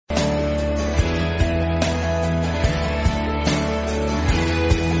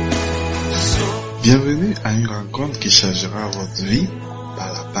Bienvenue à une rencontre qui changera votre vie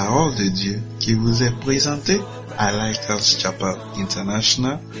par la parole de Dieu qui vous est présentée à Lighthouse Chapel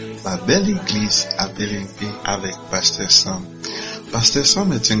International, la belle église à Bélimpi avec Pasteur Sam. Pasteur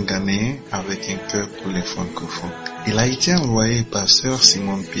Sam est un Ghanéen avec un cœur pour les francophones. Il a été envoyé par Sœur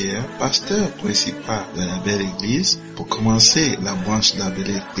Simone Pierre, pasteur principal de la belle église, pour commencer la branche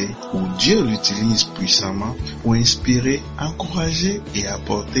d'Abélépé où Dieu l'utilise puissamment pour inspirer, encourager et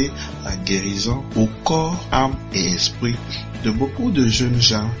apporter la guérison au corps, âme et esprit de beaucoup de jeunes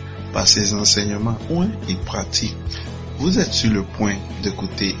gens par ses enseignements et pratiques. Vous êtes sur le point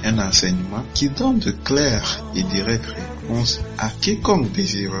d'écouter un enseignement qui donne de claires et directes réponses à quiconque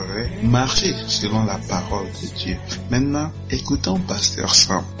désirerait marcher selon la parole de Dieu. Maintenant, écoutons Pasteur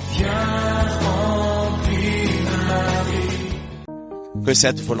Sam. Que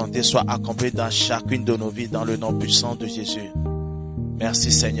cette volonté soit accomplie dans chacune de nos vies dans le nom puissant de Jésus.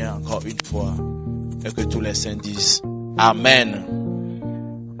 Merci Seigneur encore une fois. Et que tous les saints disent Amen.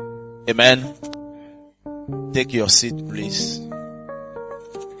 Amen. Take your seat, please.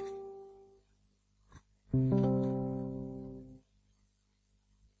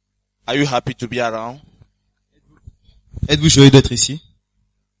 Are you happy to be around? Êtes-vous joyeux d'être ici?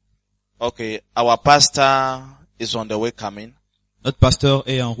 Okay, our pastor is on the way coming. Notre pasteur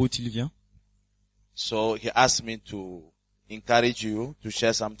est en route, il vient. So he asked me to encourage you to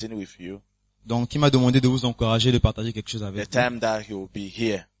share something with you. Donc, il m'a demandé de vous encourager de partager quelque chose The avec vous. time that he will be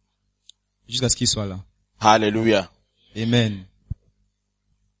here. Jusqu'à ce qu'il soit là. Hallelujah. Amen.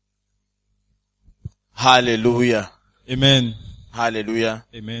 Hallelujah. Amen. Hallelujah.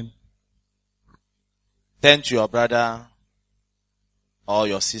 Amen. Turn to your brother or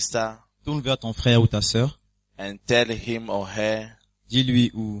your sister Tourne vers ton frère ou ta sœur. and tell him or her Dis-lui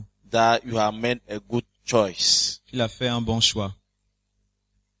ou that you have made a good choice. qu'il a fait un bon choix.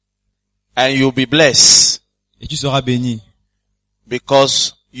 And you'll be blessed Et tu seras béni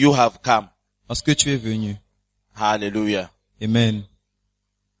because you have come. parce que tu es venu. Hallelujah. Amen.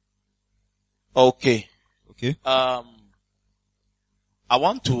 Okay. Ok? I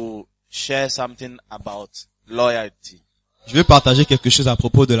want to share something about loyalty. Je vais partager quelque chose à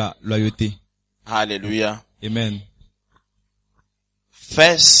propos de la loyauté. Hallelujah. Amen.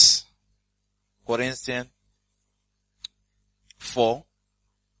 First Corinthians 4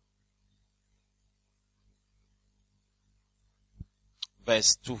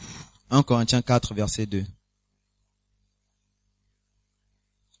 verse 2. 1 Corinthiens 4, verset 2.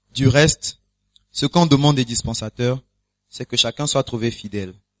 Du reste, ce qu'on demande des dispensateurs, c'est que chacun soit trouvé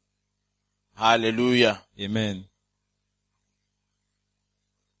fidèle. Hallelujah. Amen.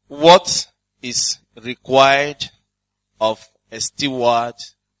 What is required of a steward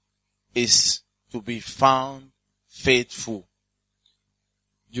is to be found faithful.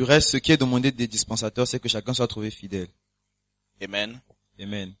 Du reste, ce qui est demandé des dispensateurs, c'est que chacun soit trouvé fidèle. Amen.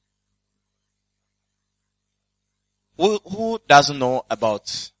 Amen. Who doesn't know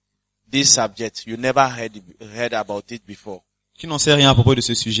about this subject? You never heard about it before. Qui n'en sait rien à propos de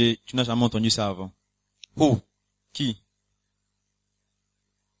ce sujet, tu n'as jamais entendu ça avant. Who? Qui?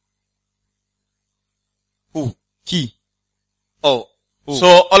 Who? Qui? Oh. Who?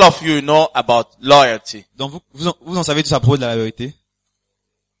 So all of you know about loyalty. Donc vous en savez tout à propos de la loyauté?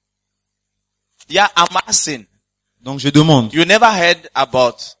 Yeah, I'm asking. Donc je demande, You never heard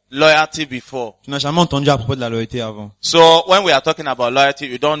about loyalty before. tu n'as jamais entendu à propos de la loyauté avant. So when we are talking about loyalty,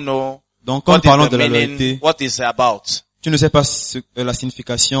 you don't know Donc quand what nous parlons is de the la meaning, loyauté, what is about. tu ne sais pas la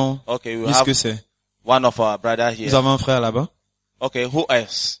signification, Okay, we ni ce have que c'est. one of our brother Nous here. avons un frère là-bas. Okay, who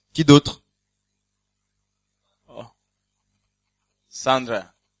else? Qui d'autre? Oh.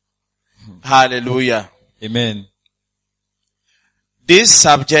 Sandra. Hallelujah. Amen. This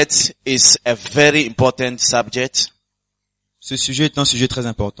subject is a very important subject Ce sujet est un sujet très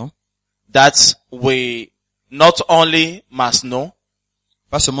important. that we not only must know,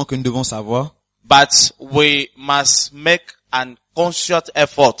 Pas seulement que nous devons savoir, but we must make an conscious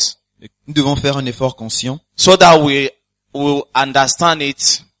effort mais nous devons faire un effort conscient so that we will understand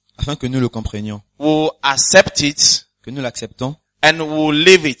it, afin que nous le comprenions, will accept it, que nous l'acceptons and will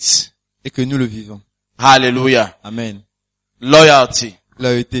live it. et que nous le vivons. Hallelujah. Amen. Loyalty.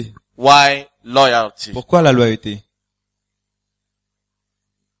 Loyauté. Why loyalty? Pourquoi la loyauté?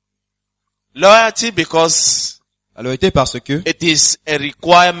 Loyalty because La loyauté parce que it is a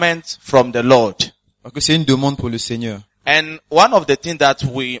requirement from the Lord. c'est une demande pour le Seigneur. And one of the things that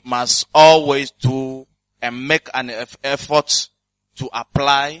we must always do and make an effort to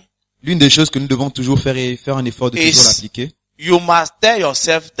apply L'une des choses que nous devons toujours faire et faire un effort de toujours is l'appliquer, you must tell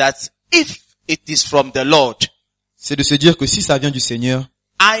yourself that if it is from the Lord, c'est de se dire que si ça vient du Seigneur,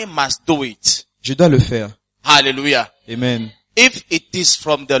 I must do it. Je dois le faire. Hallelujah. Amen. If it is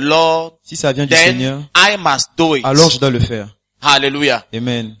from the Lord, Si ça vient du then Seigneur, I must do it. alors je dois le faire. Hallelujah.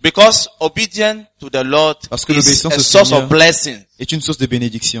 Amen. Because obedience to the Lord Parce que is l'obéissance a au source Seigneur of blessing. est une source de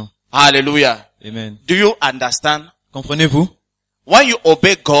bénédiction. Hallelujah. Amen. Do you understand? Comprenez-vous? When you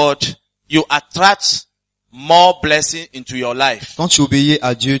obey God, you attract more blessing into your life. Quand tu obéis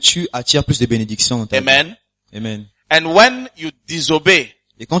à Dieu, tu attires plus de bénédictions dans ta vie. Amen. Amen. And when you disobey,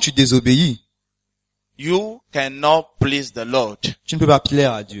 Et quand tu désobéis, you cannot please the Lord. tu ne peux pas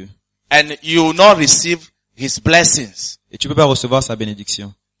plaire à Dieu. And you will not receive His blessings. Et tu ne peux pas recevoir sa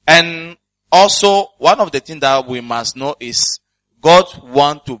bénédiction. And also, one of the things that we must know is God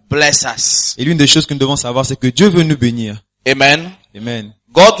wants to bless us. Et l'une des choses que nous devons savoir, c'est que Dieu veut nous bénir. Amen. Amen.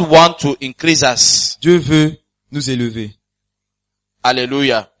 God wants to increase us. Dieu veut nous élever.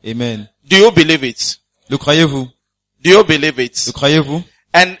 Hallelujah. Amen. Do you believe it? Le croyez-vous? Do you believe it? Le croyez-vous?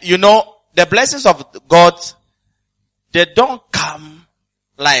 And you know, the blessings of God, they don't come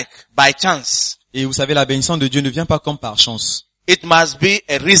like by chance. Et vous savez, la bénédiction de Dieu ne vient pas comme par chance. It must be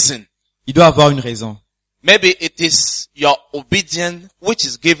a reason. Il doit avoir une raison. Maybe it is your obedience which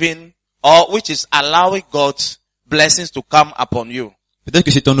is giving or which is allowing God's blessings to come upon you. Peut-être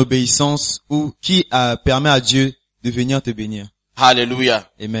que c'est ton obéissance ou qui permet à Dieu de venir te bénir. Hallelujah.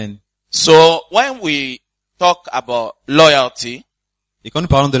 Amen. So when we talk about loyalty, Et quand nous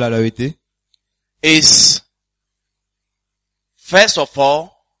parlons de la loyauté, is first of all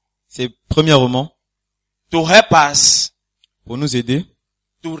c'est premièrement to help us pour nous aider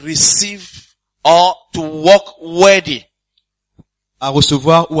to receive or to walk worthy, à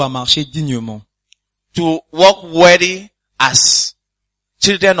recevoir ou à marcher dignement. to walk worthy as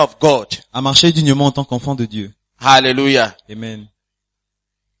children of God. À marcher dignement en tant qu'enfant de Dieu. Hallelujah. Amen.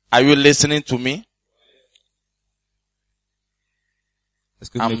 Are you listening to me? Est-ce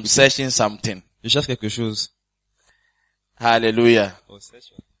que vous I'm m'écoutez? searching something. Je cherche quelque chose. Hallelujah.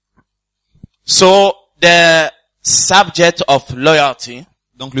 So the subject of loyalty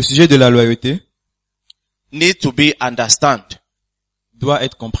Donc le sujet de la loyauté need to be understood doit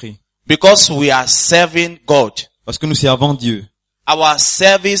être compris. because we are serving God. Parce que nous servons Dieu. Our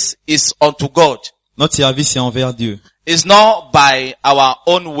service is unto God. Notre service est envers Dieu. It's not by our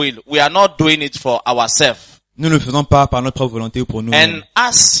own will. We are not doing it for ourselves. Nous ne le faisons pas par notre propre volonté ou pour nous-mêmes. And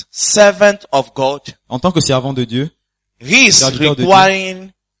as servant of God, En tant que servant de Dieu, He is Serviteur de Dieu.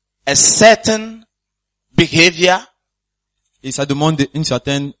 requiring a certain behavior, et ça demande une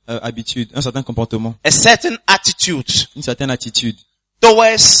certaine habitude, un certain comportement, a certain attitude une certaine attitude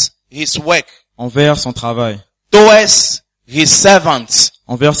towards His work, envers son travail, towards His servants,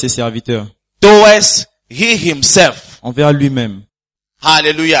 envers ses serviteurs, towards He Himself. envers lui-même.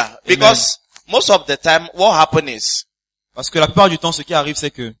 Hallelujah. Because most of the time what happens is, Parce que la plupart du temps, ce qui arrive,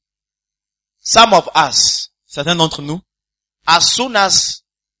 c'est que some of us, certains d'entre nous, as soon as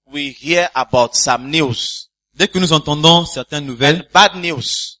we hear about some news dès que nous entendons certaines nouvelles, and bad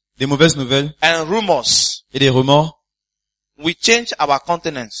news des mauvaises nouvelles and rumors, et des remords, we change our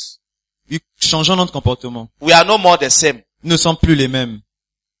countenance. nous changeons notre comportement. We are no more the same. Nous ne sommes plus les mêmes.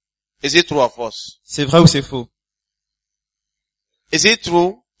 Is it true or false? C'est vrai ou c'est faux? Is it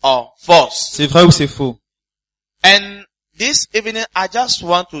true or false? C'est vrai ou c'est faux? And this evening, I just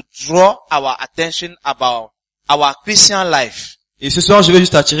want to draw our attention about our Christian life Et ce soir, je vais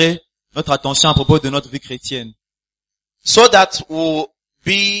juste attirer notre attention à propos de notre vie chrétienne. so that we'll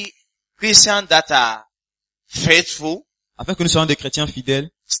be Christians that are faithful, Afin que nous soyons des chrétiens fidèles,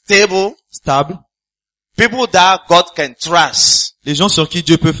 stable, stables, people that God can trust. les gens sur qui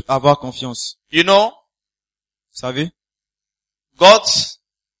Dieu peut avoir confiance. You know, Vous savez? God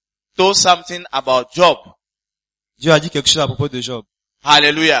told something about Job. Dieu a dit quelque chose à propos de Job.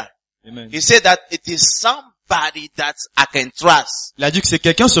 Hallelujah. Amen. He said that it is somebody that I can trust. Il a dit que c'est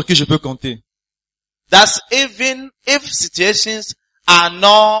quelqu'un sur qui je peux compter. That's even if situations are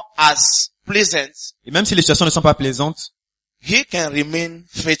not as pleasant, Et même si les situations ne sont pas plaisantes, He can remain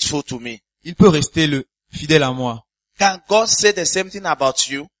faithful to me. il peut rester fidèle à moi. Can God say the same thing about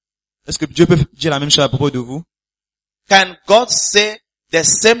you? Est-ce que Dieu peut dire la même chose à propos de vous? Can God say the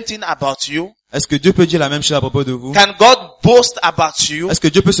same thing about you? Est-ce que Dieu peut dire la même chose à propos de vous? Can God boast about you Est-ce que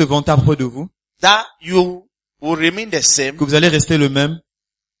Dieu peut se vanter à propos de vous? that you will remain the same Que vous allez rester le même,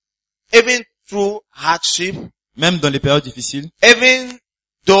 even through hardship, même dans les périodes difficiles? even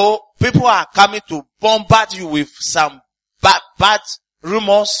though people are coming to bombard you with some bad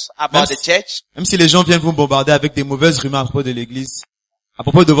rumors about the church? Même si les gens viennent vous bombarder avec des mauvaises rumeurs à propos de l'église, à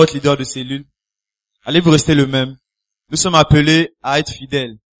propos de votre leader de cellule, allez-vous rester le même? Nous sommes appelés à être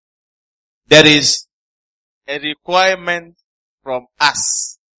fidèles. There is a requirement from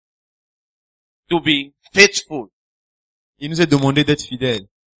us to be faithful. Il nous est demandé d'être fidèles.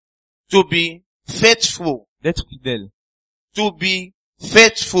 To be faithful. D'être fidèles. To be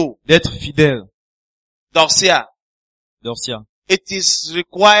faithful. D'être fidèles. Dorcia, Dorcia. it is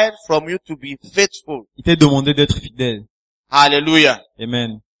required from you to be faithful. Il t'est demandé d'être fidèle. Hallelujah.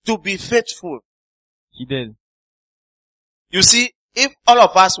 Amen. To be faithful. Fidèle. You see, if all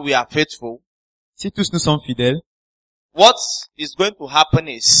of us we are faithful, Si tous nous sommes fidèles, what is going to happen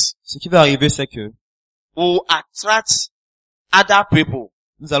is ce qui va arriver, c'est que we will attract other people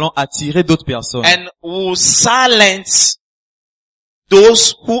nous allons attirer d'autres personnes. and we will silence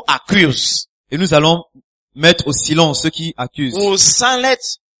those who accuse. Et nous allons mettre au silence ceux qui accusent. We will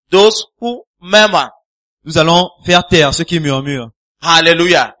silence those who murmur. Nous allons faire taire ceux qui murmurent.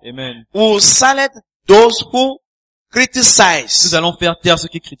 Hallelujah. Amen. We will silence those who Nous criticize. allons faire taire ceux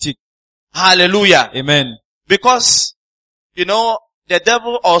qui critiquent. Hallelujah. Amen. Because, you know, the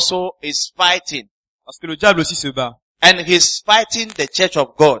devil also is fighting. Parce que le diable aussi se bat. And he's fighting the church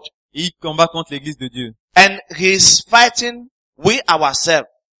of God. Et il combat contre l'église de Dieu. And he's fighting we ourselves.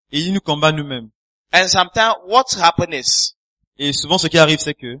 Et il nous combat nous-mêmes. And sometimes what happens is, Et souvent ce qui arrive,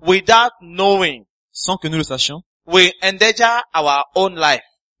 c'est que, without knowing, sans que nous le sachions, we endanger our own life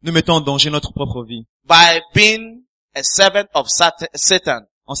nous mettons en danger notre propre vie. by being a servant of Satan.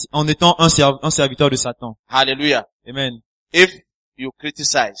 En étant un serviteur de Satan. Hallelujah. Amen. If you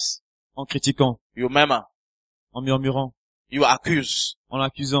criticize, En critiquant, you murmur, en murmurant, you accuse, en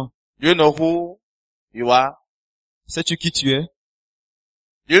accusant. do you know who you are? Sais-tu qui tu es?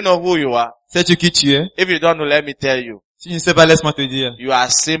 Do you know who you are? Sais-tu qui tu es? If you don't know, let me tell you. Si tu ne sais pas, laisse-moi te dire. You are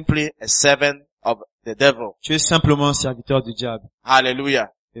simply a servant of the devil. Tu es simplement un serviteur du diable. Hallelujah.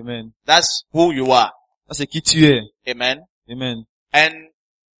 Amen. That's who you are. Ça, c'est qui tu es. Amen. Amen. And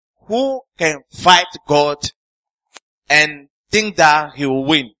who can fight God and think that he will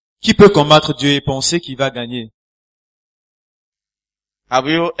win? Qui peut combattre Dieu et penser qu'il va gagner? Have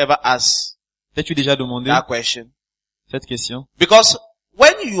you ever asked T'as-tu déjà demandé that question? cette question? Because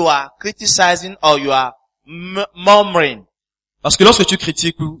when you are criticizing or you are murmuring, Parce que lorsque tu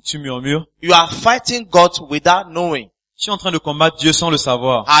critiques ou tu murmures, you are fighting God without knowing. tu es en train de combattre Dieu sans le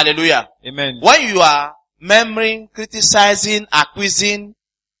savoir. Hallelujah. Amen. When you are murmuring, criticizing, accusing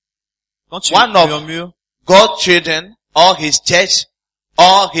Quand tu one of murmures, God's children or his church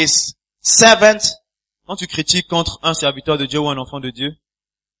or his servant, quand tu critiques contre un serviteur de Dieu ou un enfant de Dieu,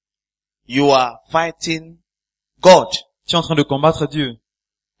 you are fighting God tu es en train de combattre Dieu.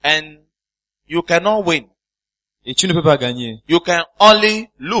 and you cannot win. Et tu ne peux pas gagner. You can only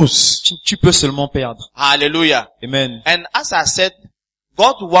lose. Tu peux seulement perdre. Hallelujah. Amen. And as I said,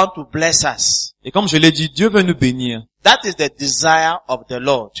 God wants to bless us. Et comme je l'ai dit, Dieu veut nous bénir. That is the desire of the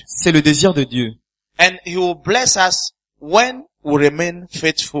Lord. C'est le désir de Dieu. And he will bless us when we remain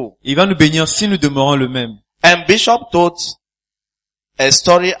faithful. Il va nous bénir si nous demeurons le même. And Bishop told a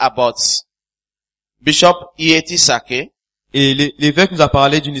story about Bishop E.T. Sake. Et l'évêque nous a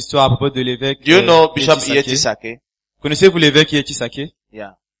parlé d'une histoire à propos de l'évêque. Do you know Bishop Ieti E.T. Sake. Sake? Connaissez-vous l'évêque Ieti Sake?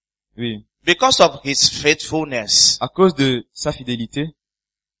 Yeah. Oui. Because of his faithfulness, À cause de sa fidélité,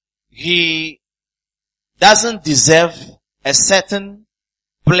 he doesn't deserve a certain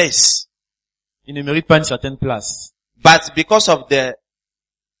place. il ne mérite pas une certaine place. But because of the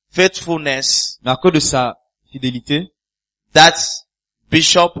faithfulness Mais à cause de sa fidélité, that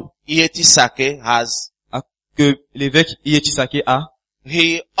Bishop E.T. Sake has, que l'évêque Ieti Sake a,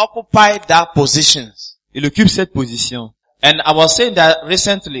 he occupied that position. il occupe cette position. And I was saying that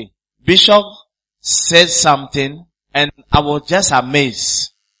recently, Bishop said something and I was just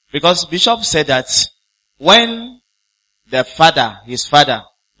amazed. Because Bishop said that when his father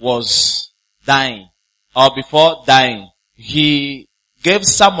was dying, or before dying, he gave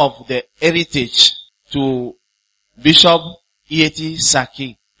some of the heritage to Bishop E.T.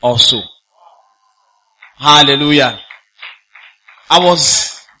 Sake also. Hallelujah. I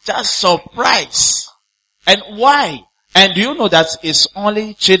was just surprised. And why? And do you know that it's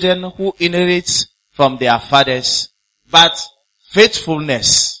only children who inherit from their fathers, but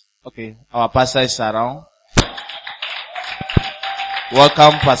faithfulness. Okay, our pastor is around.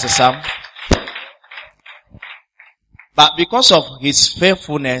 Welcome, Pastor Sam. But because of his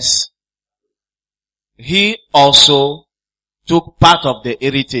faithfulness, he also took part of the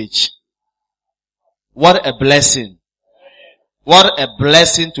heritage. What a blessing. What a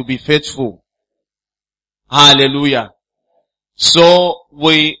blessing to be faithful. Hallelujah. So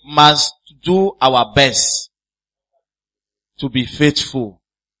we must do our best to be faithful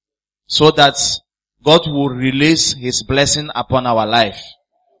so that God will release his blessing upon our life.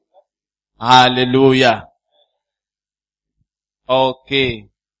 Hallelujah. Okay.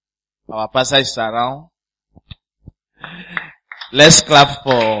 our Pastor is around. Let's clap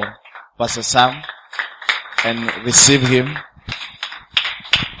for Pastor Sam and receive him.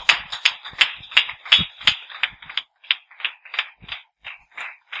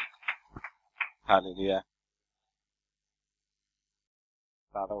 Hallelujah.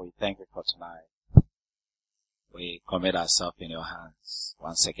 Father, we thank you for tonight. We commit ourselves in your hands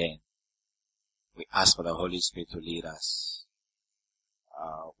once again. We ask for the Holy Spirit to lead us.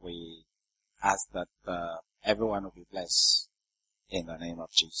 We ask that everyone will be blessed in the name of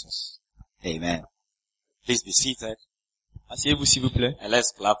Jesus. Amen. Please be seated. Asseyez-vous s'il vous plaît. And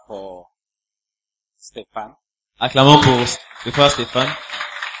let's clap for Stéphane. Acclamons pour le frère Stéphane.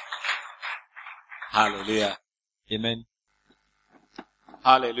 Hallelujah. Amen.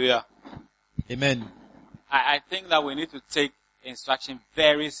 Hallelujah. Amen. I think that we need to take instruction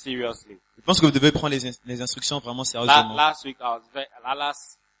very seriously. Je pense que vous devez prendre les instructions vraiment sérieusement. Last week, I was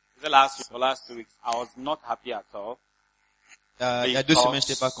last 2 weeks, I was not happy at all. Il y a 2 semaines, je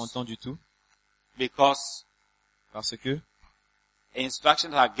n'étais pas content du tout. Because Parce que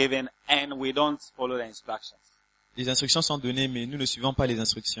instructions are given and we don't follow the instructions. les instructions sont données, mais nous ne suivons pas les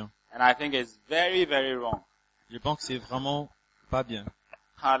instructions. And I think it's very, very wrong. Je pense que c'est vraiment pas bien.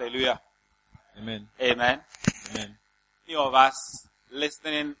 Hallelujah. Amen. Amen. Amen. Many of us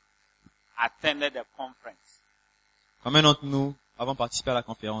listening attended the conference. Combien d'entre nous avons participé à la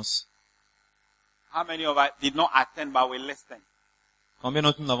conférence? How many of us did not attend but we listened? Combien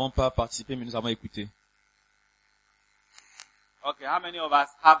d'entre nous n'avons pas participé, mais nous avons écouté? Okay, how many of us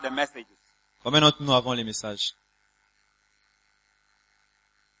have the messages? Combien d'entre nous avons les messages?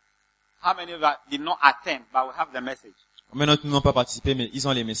 How many of us did not attend but we have the message? Combien d'entre nous n'ont pas participé, mais ils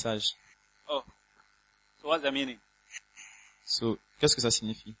ont les messages? Oh, so what's the meaning? So, qu'est-ce que ça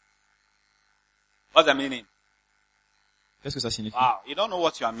signifie? What's the meaning? Qu'est-ce que ça signifie? Wow, you don't know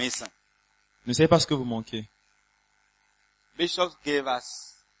what you are missing. Ne savez pas ce que vous manquez. Bishops gave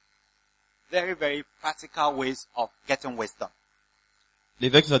us very, very practical ways of getting wisdom.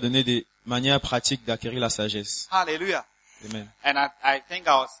 L'évêque nous a donné des manières pratiques d'acquérir la sagesse. Hallelujah. Amen. And I think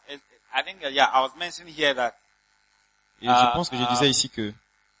I was mentioning here that Et je pense que je disais ici que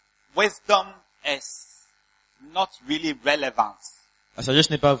wisdom is not really relevant la sagesse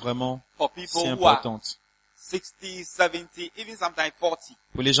n'est pas vraiment for si people who are importante. 60, 70, even sometimes 40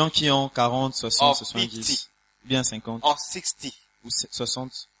 Pour les gens qui ont 40, 60, Or 70, bien 50 or 60. ou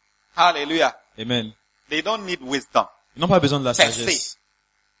 60. Hallelujah. Amen. They don't need wisdom. Ils n'ont pas besoin de la Per sagesse. se.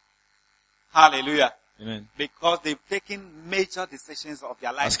 Hallelujah. Amen. Because they've taken major decisions of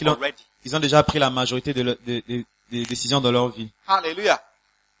their Parce life qu'ils ont, already. ils ont déjà pris la majorité des décisions dans leur vie. Hallelujah.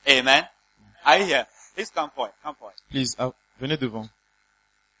 Amen. Are you here? Please come forward. Come forward. Please, venez devant.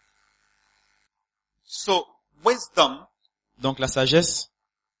 So, wisdom Donc la sagesse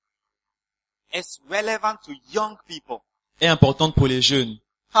is relevant to young people. est importante pour les jeunes.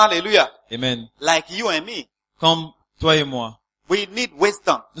 Hallelujah. Amen. Like you and me. Comme toi et moi. We need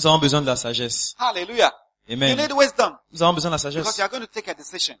wisdom. Nous avons besoin de la sagesse. Hallelujah. You Amen. need wisdom. Nous avons besoin de la Because sagesse. you are going to take a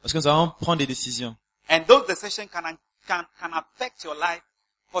decision. Parce que nous allons prendre des décisions. And those decisions can affect your life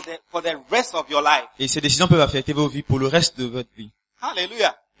for the rest of your life. Et ces décisions peuvent affecter vos vies pour le reste de votre vie.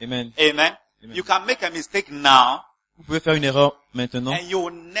 Hallelujah. Amen. Amen. Amen. You can make a mistake now Vous pouvez faire une erreur maintenant and you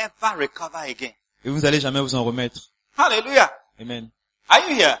will never recover again. et vous n'allez jamais vous en remettre. Hallelujah. Amen. Are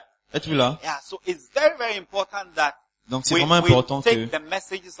you here? Êtes-vous là? Yeah, so it's very, very important that Donc c'est we vraiment important take que the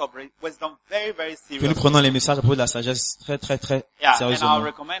messages of wisdom very, very nous seriously. prenons les messages à propos de la sagesse très très très Yeah, and I'll sérieusement.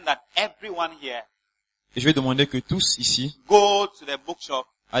 recommend that everyone here Et je vais demander que tous ici, go to the bookshop.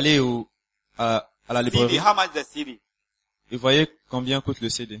 allez à la CD, librairie how much the CD? et voyez combien coûte le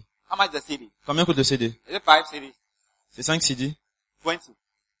CD. How much the CD? Combien coûte le CD? Is it 5 CDs? C'est 5 CD, 20.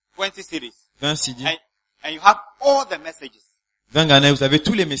 20 CDs. 20 CD, And you have all the messages. 20 Ghanais, vous avez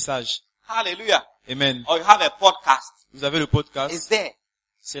tous les messages. Hallelujah. Amen. Or you have a podcast. Vous avez le It's podcast, there.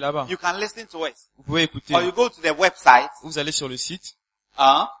 c'est là-bas. You can listen to it. Vous pouvez écouter. Or you go to the website. Vous allez sur le site,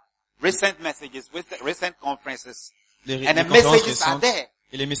 Recent messages, recent conferences. les And the conférences messages are récentes, there.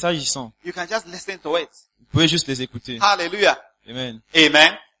 et les messages y sont. You can just listen to it. Vous pouvez juste les écouter. Hallelujah. Amen.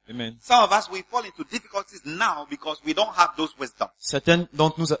 Amen. Amen. Some of us, we fall into difficulties now because we don't have those wisdom. Certaines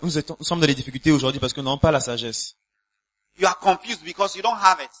d'entre nous, nous sommes dans les difficultés aujourd'hui parce que nous n'avons pas la sagesse. You are confused because you don't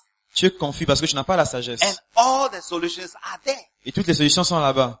have it. Tu es confus parce que tu n'as pas la sagesse. And all the solutions are there. Et toutes les solutions sont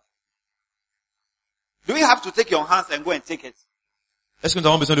là-bas. Do we have to take your hands and go and take it? Est-ce que nous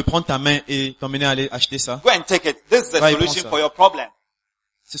avons besoin de prendre ta main et t'emmener à aller acheter ça? Go and take it. This is the Va et solution prends ça. for your problem.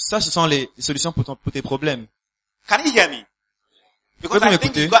 Ça, ce sont les solutions pour tes problèmes. Can you hear me? Because pouvez I pas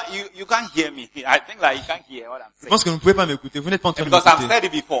think m'écouter? you can't hear me. I think like you can't hear what I'm Je saying. pense que vous ne pouvez pas m'écouter. Vous n'êtes pas en train de Because I've m'écouter. said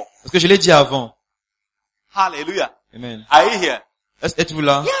it before. Parce que je l'ai dit avant. Hallelujah. Amen. Are you here? Êtes-vous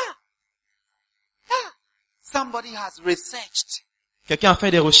là? Yeah. Yeah. Somebody has researched, Quelqu'un a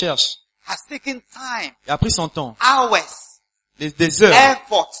fait des recherches. has taken time, Il a pris son temps. hours, Des heures.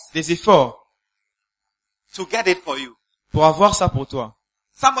 efforts Des efforts. to get it for you. Pour avoir ça pour toi.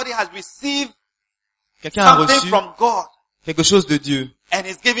 Somebody has received Quelqu'un a something reçu from God quelque chose de Dieu. and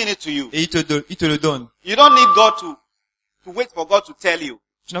is giving it to you. Et il te le donne. You don't need God to wait for God to tell you.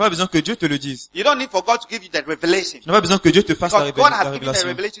 Tu n'as pas besoin que Dieu te le dise. You don't need for God to give you the revelation. Tu n'as pas besoin que Dieu te fasse la Because God has given the révélation.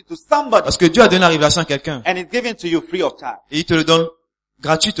 revelation to somebody Parce que Dieu a donné la révélation à quelqu'un. and it's given to you free of charge. Et il te le donne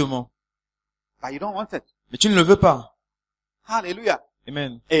gratuitement. But you don't want it. Mais tu ne le veux pas. Hallelujah.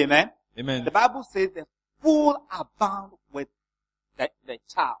 Amen. Amen. Amen. The Bible says the fool abound with the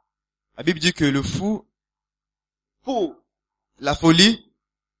child. La Bible dit que le fou, Fool. la folie,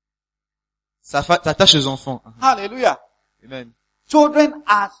 ça s'attache aux enfants. Hallelujah. Amen. Children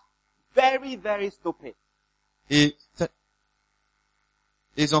are very, very stupid. Et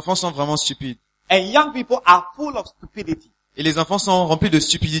les enfants sont vraiment stupides. And young people are full of stupidity. Et les enfants sont remplis de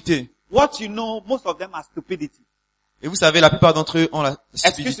stupidité. What you know, most of them are stupidity. Et vous savez, la plupart d'entre eux ont la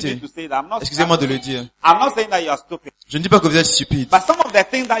Excuse me stupidité. to say that. Excusez-moi de le dire. I'm not saying that you are stupid. Je ne dis pas que vous êtes stupide. But some of the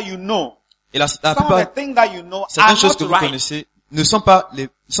things that you know, Et la some of plupart, the things that you know are certaines choses que not vous right. connaissez ne sont pas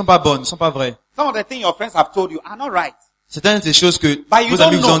bonnes, ne sont pas vraies. Some of the things your friends have told you are not right. Certaines des choses que But you vos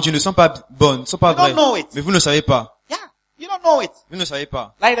amis don't vous ont know. dit ne sont pas bonnes, ne sont pas You don't vraies. know it. Mais vous ne savez pas. Yeah. You don't know it. Vous ne savez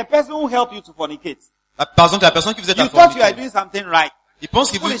pas. Like the person who helped you to fornicate. Par exemple, la personne qui vous êtes You à thought you are forniquer, doing something right. il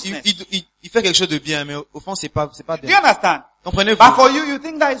pense qu'il Foolishness. il fait quelque chose de bien, mais au fond, c'est pas Do you bien. understand? Comprenez-vous? But for you, you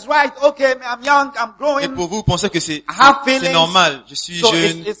think that is right. Okay, I'm young, I'm Et growing. pour vous, vous pensez que c'est have feelings. normal. Je suis So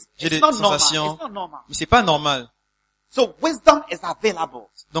jeune, it's j'ai des not normal. sensations. It's not normal. Mais c'est pas normal. So wisdom is available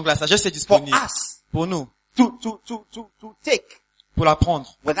Donc la sagesse est for disponible us pour nous, to take pour la prendre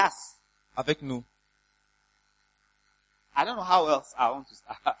with us. avec nous. I don't know how else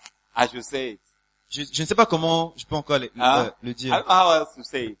I should say it. Je ne sais pas comment je peux encore le I dire. don't know how else to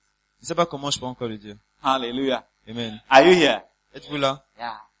say it. Je ne sais pas comment je peux encore le dire. Hallelujah. Amen. Are you here? Êtes-vous là?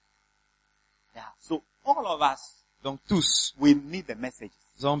 Yeah. Yeah. So all of us, Donc tous, we need the messages.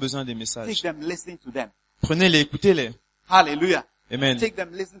 nous avons besoin des Take messages. them, listen to them. Prenez-les, écoutez-les. Hallelujah. Amen. Take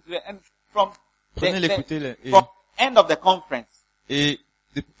them, listen to them. And from Prenez-les, écoutez-les. from end of the conference, Et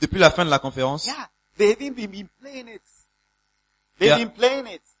depuis la fin de la conférence, yeah, they've even been playing it. They've Yeah. been playing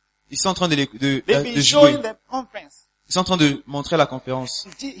it. ils sont en train They've de been jouer. showing the conference. Ils sont en train de montrer la conférence.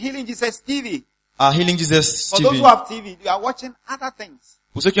 Healing Jesus TV. À Healing Jesus For those TV. who have TV, you are watching other things.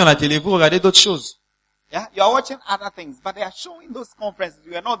 Pour ceux qui ont la télé, vous regardez d'autres choses. Yeah, you are watching other things, but they are showing those conferences.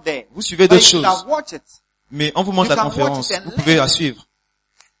 You are not there. Vous suivez But you d'autres should choses. have watched it. Mais on vous montre You la can watch conférence. it and Vous pouvez learn. la suivre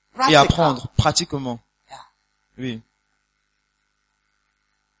et Practical. apprendre pratiquement. Yeah. Oui.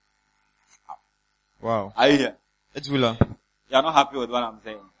 Wow. Are you here? Êtes-vous là? You are not happy with what I'm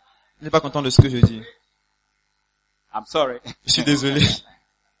saying. Vous n'êtes pas content de ce que je dis. I'm sorry. Je suis désolé.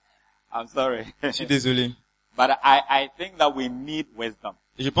 I'm sorry. Je suis désolé. But I think that we need wisdom.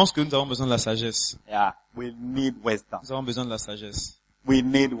 Et je pense que nous avons besoin de la sagesse. Yeah, we need wisdom. Nous avons besoin de la sagesse. We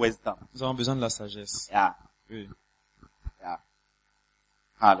need wisdom. Nous avons besoin de la sagesse. Yeah, Oui. yeah.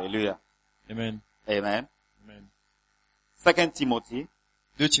 Hallelujah. Amen. Amen. Amen. 2 Timothy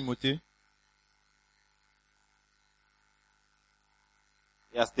 2 Timothée.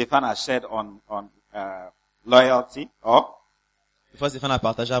 Yeah, Stefan has shared on loyalty. Or Une fois Stéphane a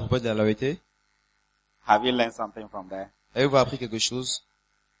partagé à propos de la loyauté. have you learned something from there? Avez-vous appris quelque chose?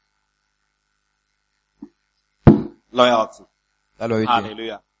 Loyalty. La loyauté.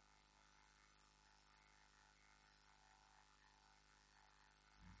 Hallelujah.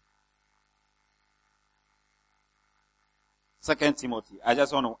 Second Timothy. I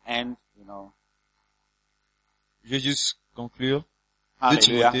just want to end, Je vais juste conclure. 2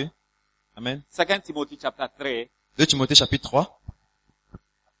 Hallelujah. Timothée. Amen. 2 Timothy chapter 3. 2 Timothée chapitre 3.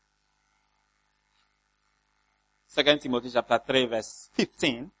 2 Timothy chapter 3 verse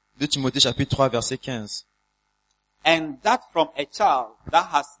 15. 2 Timothée chapitre 3 verset 15. And that from a child that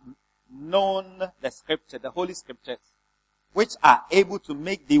has known the scripture, the holy scriptures, which are able to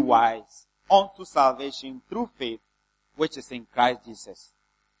make thee wise unto salvation through faith, which is in Christ Jesus.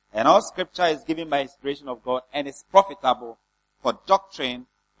 And all scripture is given by inspiration of God and is profitable for doctrine,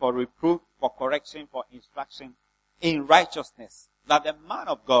 for reproof, for correction, for instruction in righteousness, that the man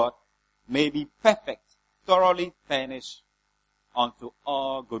of God may be perfect, thoroughly furnished unto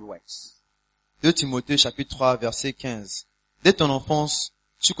all good works. 2 Timothée chapitre 3 verset 15. Dès ton enfance,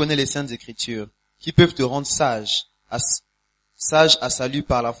 tu connais les saintes écritures qui peuvent te rendre sage sages à salut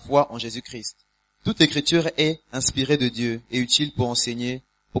par la foi en Jésus-Christ. Toute écriture est inspirée de Dieu et utile pour enseigner,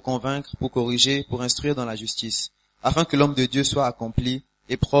 pour convaincre, pour corriger, pour instruire dans la justice, afin que l'homme de Dieu soit accompli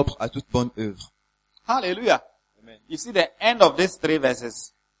et propre à toute bonne œuvre. Hallelujah. Amen. You see the end of these 3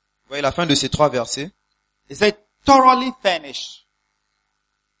 verses. Vous voyez la fin de ces 3 versets. It said, thoroughly furnished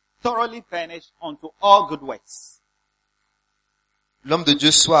unto all good works. L'homme de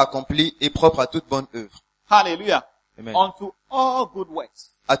Dieu soit accompli et propre à toute bonne œuvre. Hallelujah. Amen. Unto all good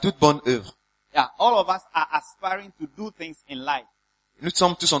works. À toute bonne œuvre. Yeah, all of us are aspiring to do things in life Nous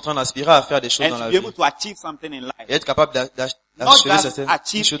sommes tous en train d'aspirer à faire des choses and dans to la be vie able to achieve something in life. et être capable Not d'achever just certaines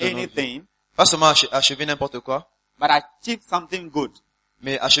achieve choses dans notre vie. anything, Pas seulement achever n'importe quoi, but achieve something good.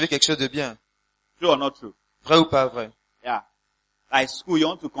 mais achever quelque chose de bien. True or not true? Vrai ou pas vrai? Yeah. Like school, you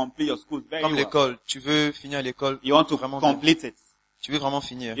want to complete your school very Comme well. l'école, tu veux finir l'école, You want to vraiment bien. complete it. Tu veux vraiment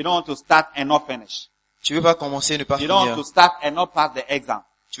finir. You don't want to start and not finish. Tu veux pas commencer et ne pas You don't want finir. to start and not pass the exam.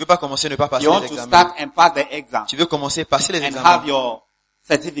 Tu veux pas commencer et ne pas passer You les want to examens. start and pass the exam Tu veux commencer, passer les and have examens your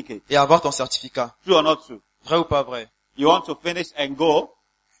certificate. et avoir ton certificat. True or not true? Vrai ou pas vrai? You want to finish and go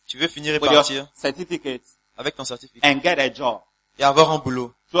Tu veux finir et with your partir certificate avec ton certificat and get a job. et avoir un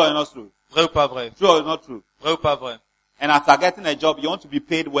boulot. True or not true? Vrai ou pas vrai? True or not true? Vrai ou pas vrai? And after getting a job, you want to be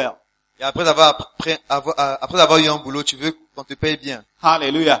paid well. Et après avoir eu un boulot, tu veux qu'on te paye bien.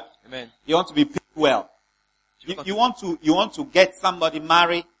 Hallelujah. Amen. You want to be paid well. You want to get somebody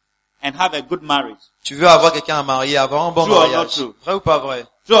married and have a good marriage. Tu veux avoir quelqu'un à marier, avoir un bon True or not mariage. true? Vrai ou pas vrai?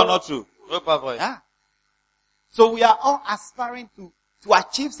 True or not true? Vrai ou pas vrai? Yeah. So we are all aspiring to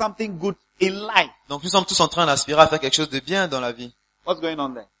achieve something good in life. Donc nous sommes tous en train d'aspirer à faire quelque chose de bien dans la vie. What's going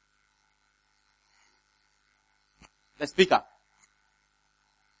on there? The speaker.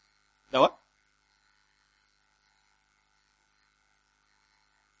 The what?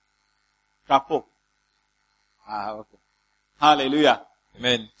 Chapeau. Ah, okay. Hallelujah.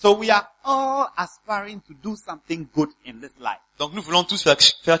 Amen. So we are all aspiring to do something good in this life. Donc nous voulons tous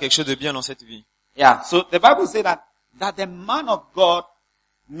faire quelque chose de bien dans cette vie. Yeah. So the Bible says that the man of God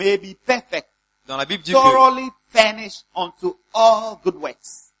may be perfect, Dans la Bible dit thoroughly furnished unto all good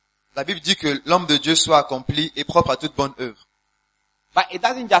works. la Bible dit que l'homme de Dieu soit accompli et propre à toute bonne œuvre. But it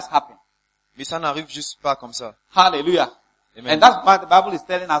doesn't just happen. Mais ça n'arrive juste pas comme ça. Hallelujah. Amen. And that's why the Bible is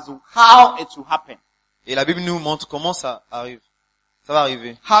telling us how it should happen. Et la Bible nous montre comment ça arrive. Ça va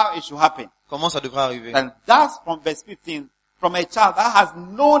arriver. How it should happen. Comment ça devrait arriver. And that's from verse 15, from a child that has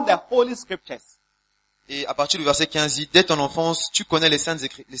known the holy scriptures, Et à partir du verset 15 dit, dès ton enfance, tu connais les saintes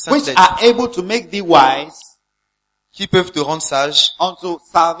which lettres are able to make thee wise qui peuvent te rendre sage unto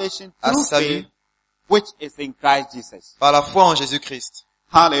salvation à through salut faith, which is in Christ Jesus. par la foi en Jésus-Christ.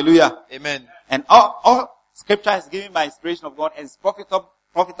 Hallelujah. Amen. And all scripture is given by inspiration of God and is profitable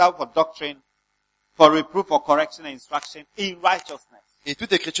for doctrine, for reproof, for correction and instruction in righteousness. Et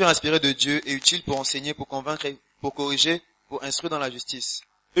toute écriture inspirée de Dieu est utile pour enseigner, pour convaincre, pour corriger, pour instruire dans la justice.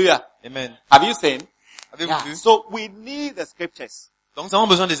 Hallelujah. Amen. Have you seen? Avez-vous Yeah. vu? So we need the scriptures. Donc nous avons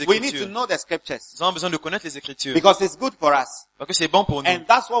besoin des We need to écritures. know the scriptures Nous avons besoin de connaître les écritures. because it's good for us. Parce que c'est bon pour nous. And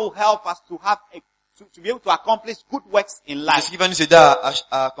that's what will help us to have to be able to accomplish good works in C'est life. ce qui va nous aider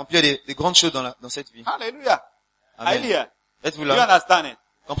à accomplir des grandes choses dans cette vie. Hallelujah. Are you Amen. here? Êtes-vous You là? understand it?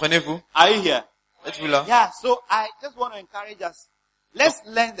 Comprenez-vous? Are you here? Êtes-vous là? Yeah, so I just want to encourage us. Let's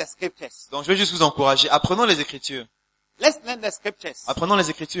learn the scriptures. Donc je vais juste vous encourager. Apprenons les écritures. Let's learn the scriptures. Apprenons les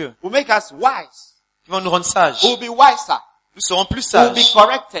écritures. Will make us wise. Qui vont nous rendre sages. We'll be wiser. Nous serons plus We'll be sages.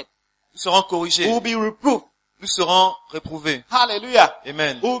 corrected. Nous serons corrigés. We'll be reproved. Nous serons réprouvés. Hallelujah.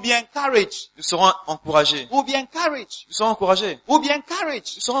 Amen. We'll be encouraged. Nous serons encouragés. We'll be encouraged. Nous serons encouragés. We'll be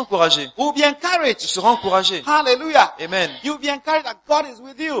encouraged. Nous serons encouragés. We'll be Nous encouraged. serons encouragés. Hallelujah. Amen. You'll be encouraged that God is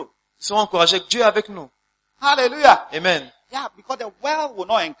with you. Nous serons encouragés que Dieu est avec nous. Hallelujah. Amen. Yeah, because the world will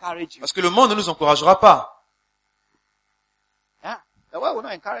not encourage you. Parce que le monde ne nous encouragera pas. Yeah, the world will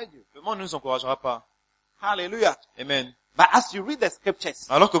not encourage you. Le monde ne nous encouragera pas. Hallelujah. Amen. But as you read the scriptures,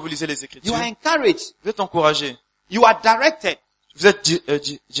 Alors que vous lisez les you écritures, are encouraged. vous êtes encouragés. You are directed. Vous êtes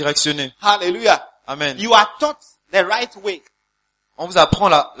directionnés. Hallelujah. Amen. You are taught the right way. On vous apprend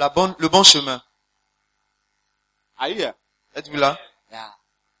le bon chemin. Are you here? Êtes-vous là? Yeah.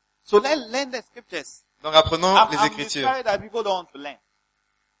 So let's learn the scriptures. Donc apprenons les I'm écritures. discouraged that people don't want to learn.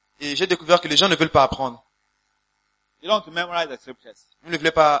 Et j'ai découvert que les gens ne veulent pas apprendre. You don't want to memorize the scriptures. Vous ne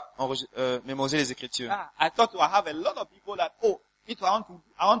voulez pas mémoriser les écritures. Yeah. I thought I have a lot of people that, I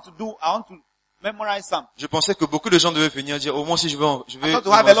want to memorize some. Je pensais que beaucoup de gens devaient venir dire, au moins si je veux I thought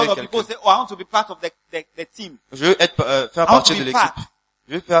to have a lot mémoriser of people quelqu'un. say, I want to be part of the team. Je veux faire I want partie to de be l'équipe. part.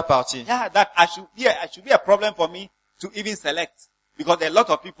 Je veux faire partie. Yeah, that I should be a problem for me to even select. Because there are a lot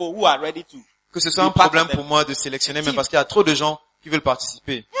of people who are ready to que ce soit un be part problème of the pour moi de sélectionner, même team. parce qu'il y a trop de gens qui veulent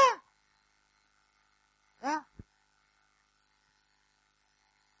participer. Yeah.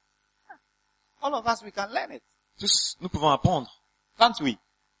 All of us, we can learn it. Tous, nous pouvons apprendre. Can't we?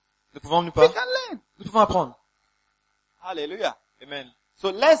 Ne pouvons-nous We pas? can learn. Nous pouvons apprendre. Hallelujah. Amen. So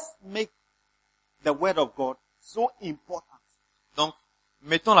let's make the word of God so important. Donc,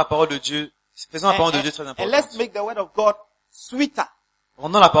 mettons la parole de Dieu, faisons la parole de Dieu très And let's importante. make the word of God sweeter.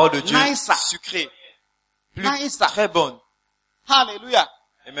 Rendons la parole de Dieu Nicer. sucrée, plus Nicer. très bonne. Hallelujah.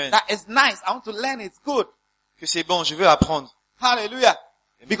 Amen. That is nice. I want to learn. It's good. Que c'est bon, je veux apprendre. Hallelujah.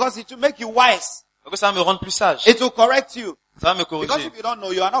 Because it will make you wise. Parce que ça va me rendre plus sage. It will correct you. Ça va me Because corriger. if you don't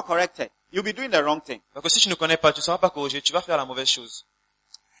know, you are not corrected. You'll be doing the wrong thing. Parce que si tu ne connais pas, tu ne seras pas corrigé, tu vas faire la mauvaise chose.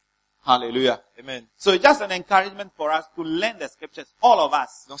 Hallelujah. Amen. So it's just an encouragement for us to learn the scriptures, all of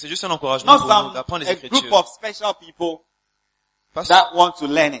us. Donc c'est juste un encouragement Not pour nous some d'apprendre les a group Écritures. of special people Pas, that want to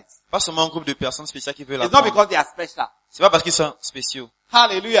learn it. pas seulement un groupe de personnes spéciales qui veulent It's not apprendre. because they are special. C'est pas parce qu'ils sont spéciaux.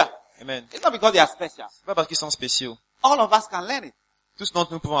 Hallelujah. Amen. It's not because they are special. C'est pas parce qu'ils sont spéciaux. All of us can learn it. Tous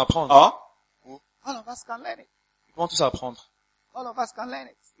d'entre nous pouvons apprendre. Or, all of us can learn it. Nous pouvons tous apprendre. All of us can learn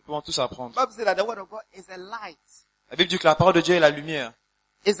it. Nous pouvons tous apprendre. The Bible says that the word of God is a light. La Bible dit que la parole de Dieu est la lumière.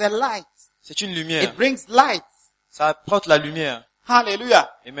 It's a light. C'est une lumière. It brings light. Ça apporte la lumière. Hallelujah.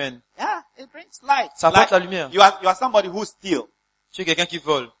 Amen. Yeah, it brings light. Ça apporte la lumière. You are somebody who steals. Tu es quelqu'un qui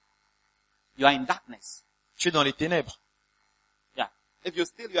vole. You are in darkness. Tu es dans les ténèbres. Yeah. If you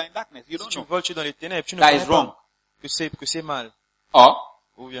steal, you are in darkness. You Si don't tu know. voles, tu es dans les ténèbres. Tu ne That connais is wrong. pas que c'est mal. Or,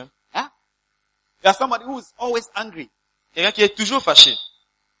 Ou bien, yeah. You are somebody who is always angry. quelqu'un qui est toujours fâché.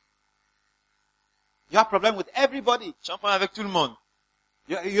 You have problem with everybody. Tu as un problème avec tout le monde.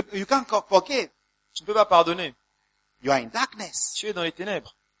 You can't forgive. Tu ne peux pas pardonner. You are in darkness. Tu es dans les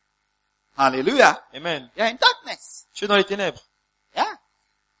ténèbres. Hallelujah. Amen. You are in darkness. Tu es dans les ténèbres. Yeah.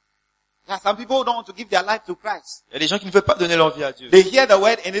 There are some people who don't want to give their life to Christ. Il y a des gens qui ne veulent pas donner leur vie à Dieu. They hear the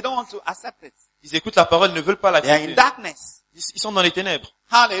word and they don't want to accept it. Ils écoutent la parole, ne veulent pas They are in l'accepter. darkness. Ils sont dans les ténèbres.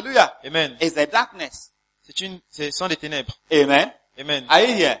 Hallelujah. Amen. It's a darkness. Ce sont des ténèbres. Amen. Amen. Are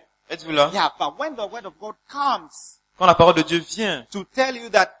you here? Êtes-vous là? Yeah, but when the word of God comes Quand la parole de Dieu vient to tell you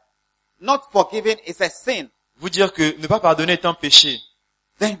that not forgiving is a sin, vous dire que ne pas pardonner est un péché,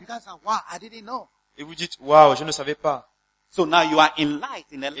 then you guys are, wow, I didn't know. et vous dites, waouh, je ne savais pas. So now you are in light,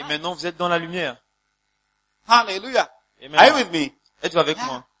 in the Et light. maintenant vous êtes dans la lumière. Hallelujah. Amen. Are you with me? Êtes-vous avec Yeah.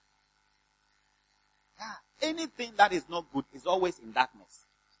 moi? Yeah. Anything that is not good is always in darkness.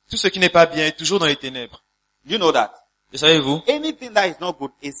 Tout ce qui n'est pas bien est toujours dans les ténèbres. You know that. Le savez-vous? Anything that is not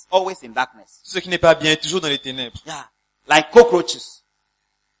good is always in darkness. Tout ce qui n'est pas bien est toujours dans les ténèbres. Yeah. Like cockroaches.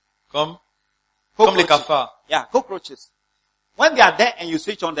 Comme Cockroaches. les cafards. Yeah, cockroaches. When they are there and you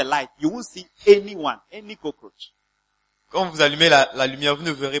switch on the light, you won't see anyone, any cockroach. Quand vous allumez la lumière, vous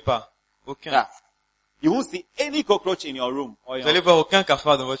ne verrez pas. Aucun. Yeah. You won't see any cockroach in your room or Vous your allez voir aucun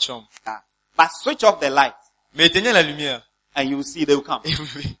cafard dans votre chambre. yeah. But switch off the light Mais éteignez la lumière and you will see they will come.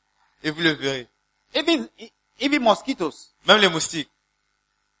 et vous le verrez. Even mosquitoes. Même les moustiques.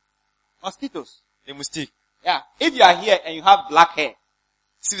 Mosquitoes. Les moustiques. Yeah. If you are here and you have black hair,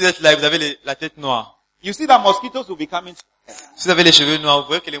 Si vous êtes là et vous avez la tête noire, you see that mosquitoes will be coming. si vous avez les cheveux noirs, vous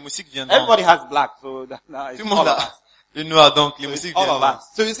voyez que les moustiques viendront. Everybody has black, so that, now it's Tout le all monde of a us. le noir, donc les So it's moustiques all of viendront. us.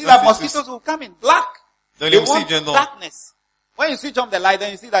 So you see Donc, that c'est mosquitoes will come in black. Donc They les moustiques want viendront. darkness. When you switch on the light,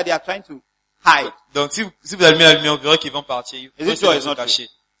 then you see that they are trying to hide. Donc si vous allumez la lumière, vous verrez qu'ils vont partir. Ils vont it true or essayer de it's se not cacher.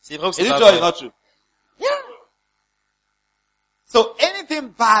 C'est vrai ou Is c'est it pas true or it's vrai? not true? Yeah. So anything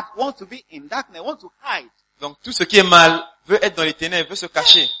bad wants to be in darkness, wants to hide, Donc tout ce qui est mal veut être dans les ténèbres, veut se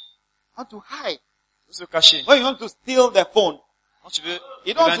cacher. want to hide. Veut se cacher. When you want to steal the phone, Quand tu veux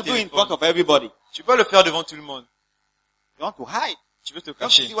you don't voler want un to do it in téléphone, front of everybody. tu peux le faire devant tout le monde. You want to hide. Tu veux te You want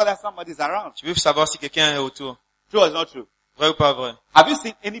to see cacher. whether somebody is around. Tu veux savoir si quelqu'un est autour. True or it's not true? Vrai ou pas vrai? Have you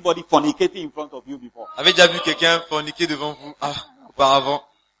seen anybody fornicating in front of you before? Avez déjà vu quelqu'un forniquer devant vous auparavant?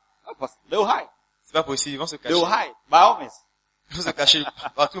 Not possible. They will hide. C'est pas possible, ils vont se They will cacher. hide. By all means. Ils vont se cacher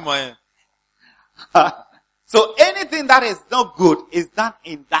par tout moyen. So anything that is not good is done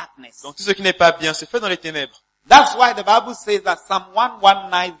in darkness. Donc tout ce qui n'est pas bien se fait dans les ténèbres. That's why the Bible says that Psalm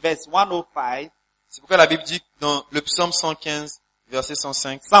 119 verse 105, C'est pourquoi la Bible dit dans le psaume 115, verset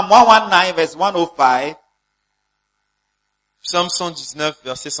 105, Psalm 119 verse 105, psaume 119,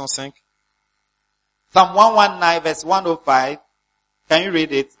 verset 105, Psalm 119 verse 105, can you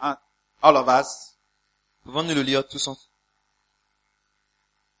read it, all of us? pouvons-nous le lire tous ensemble?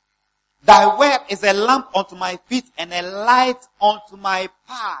 Thy word is a lamp unto my feet and a light unto my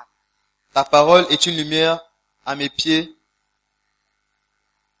path. Ta parole est une lumière à mes pieds,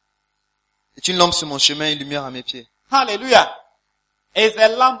 est une lampe sur mon chemin et une lumière à mes pieds. Hallelujah. is a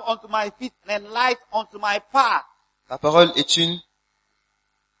lamp unto my feet and a light unto my path. Ta parole est une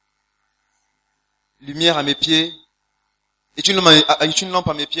lumière à mes pieds, est une lampe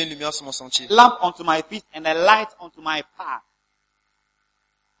à mes pieds, une lumière sur mon sentier. Lamp unto my feet and a light unto my path.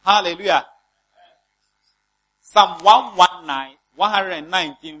 Hallelujah. Psalm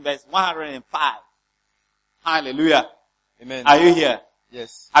 119 verse 105. Hallelujah. Amen. Are you here?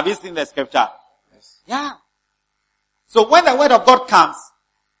 Yes. Have you seen the scripture? Yes. Yeah. So when the word of God comes,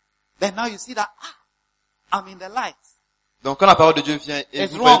 then now you see that, I'm in the light. Donc quand la parole de Dieu vient et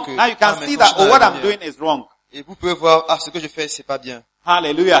It's vous voyez wrong. que Now you can maintenant, see je that, suis dans what la I'm lumière. doing is wrong. Et vous pouvez voir, ce que je fais, c'est pas bien.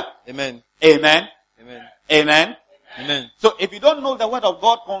 Hallelujah. Amen. Amen. Amen. Amen. Amen. So if you don't know the word of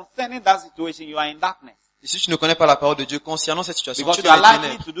God concerning that situation, you are in darkness. Et si tu ne connais pas la parole de Dieu concernant cette situation, Because tu es you are dans les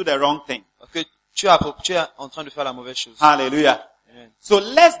likely ténèbres. to do the wrong thing. Parce que tu es en train de faire la mauvaise chose. Hallelujah. Amen. So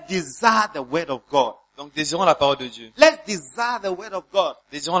let's desire the word of God. Donc désirons la parole de Dieu. Let's desire the word of God.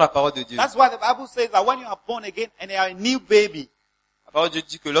 Désirons la parole de Dieu. That's why the Bible says that when you are born again and you are a new baby, La parole de Dieu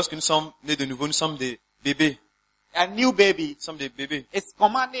dit que lorsque nous sommes nés de nouveau, nous sommes des bébés. a new baby, Nous sommes des bébés. it's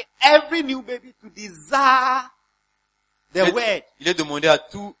commanding every new baby to desire the word. Il est demandé à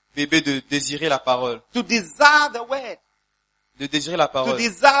tout bébé de désirer la parole. To desire the word. De désirer la To parole.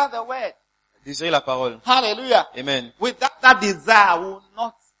 desire the word. Désirer la parole. Hallelujah. Amen. With that desire, we will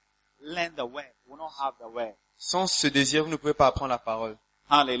not learn the word. We will not have the word. Sans ce désir, vous ne pouvez pas apprendre la parole.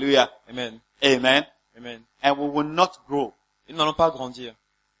 Hallelujah. Amen. Amen. Amen. And we will not grow. Nous n'allons pas grandir.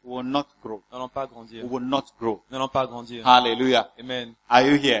 We will not grow. Nous n'allons pas grandir. We will not grow. Nous n'allons pas grandir. Hallelujah. Amen. Are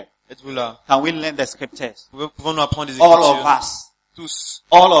you here? Êtes-vous là? Can we learn the scriptures? Pouvons-nous apprendre des All of écritures? us. Tous.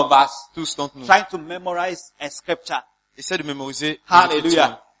 All of us. Tous d'entre nous. Trying to memorize a scripture. Essaie de mémoriser. les Hallelujah.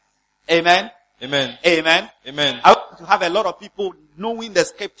 Écritures. Amen. Amen. Amen. Amen. I want to have a lot of people knowing the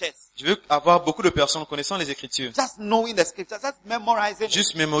scriptures. Je veux avoir beaucoup de personnes connaissant les Écritures. Just knowing the scriptures. Just memorizing it.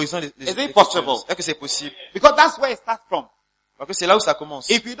 Juste mémorisant les Is it Écritures. possible? Est-ce que c'est possible? Because that's where it starts from. Parce que c'est là où ça commence.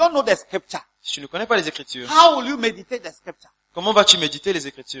 If you don't know the scripture, Si tu ne connais pas les Écritures, how will you meditate the scripture? comment vas-tu méditer les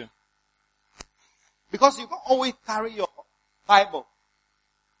Écritures? Because you can't always carry your Bible.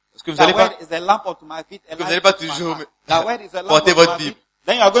 Parce que vous The n'allez word pas, is a lamp unto my feet. A vous light n'allez pas unto my toujours path. The word is a lamp porter unto my votre feet. Bible.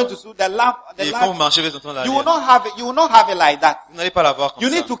 Then you are going to see the lamp, the Et quand vous light. marchez, vous êtes en train You will d'aller. not have it. You will not have it like that. Vous n'allez pas l'avoir comme You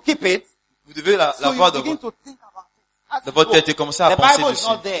ça. need to keep it. Vous devez la So voir you begin dans to think about it. As you votre go. tête et commencer à The penser Bible is dessus.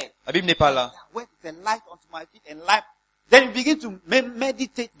 not there. La Bible n'est pas là. The word is a light unto my feet and light. Then you begin to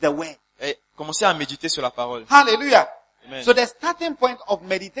meditate the word. Et commencez à méditer sur la parole. Hallelujah. Amen. So the starting point of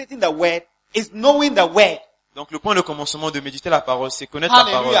meditating the word is knowing the word. Donc le point de commencement de méditer la parole, c'est connaître la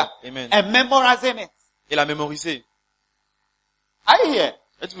parole. Hallelujah. Amen. And memorizing it. Et la mémoriser. Are you here?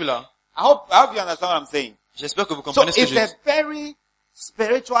 Êtes-vous là? I hope you understand what I'm saying. J'espère que vous So comprenez ce que it's je a dis. very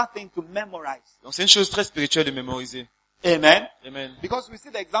spiritual thing to memorize. Donc c'est une chose très spirituelle de mémoriser. Amen. Amen. Because we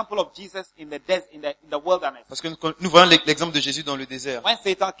see the example of Jesus in the desert, in the wilderness. Parce que nous voyons l'exemple de Jésus dans le désert. When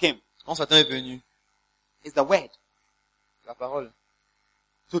Satan came, Quand Satan est venu, it's the word la parole,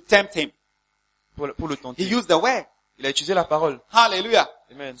 to tempt him. pour le He tenter, used the word. il a utilisé la parole. Hallelujah.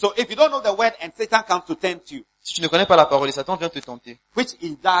 Amen. So if you don't know the word and Satan comes to tempt you, Si tu ne connais pas la parole et Satan vient te tenter, which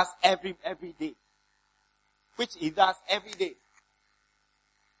he does every day. Which he does every day.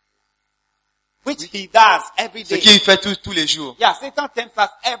 Which he does every ce day. qu'il fait tous les jours. Yeah, Satan tempts us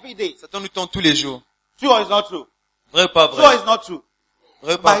every day. Satan nous tente tous les jours. True or is not true? Vrai ou pas True or vrai? is not true?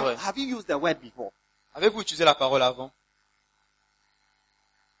 Vrai ou pas But vrai? have you used the word before? Avez-vous utilisé la parole avant?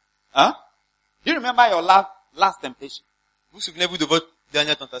 Huh? Do you remember your last temptation? Vous souvenez-vous de votre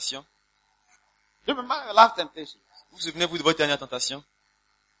dernière tentation? Do you remember your last temptation? Vous souvenez-vous de votre dernière tentation?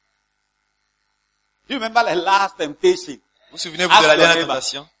 Do you remember the last temptation? Vous souvenez-vous Ask de la your dernière neighbor.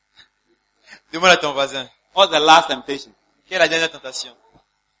 tentation? Demande à ton voisin. What's the last temptation? Quelle est la dernière tentation?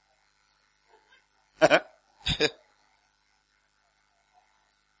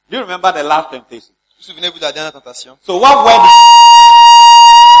 Do you remember the last temptation? Vous souvenez-vous de la dernière tentation? So what word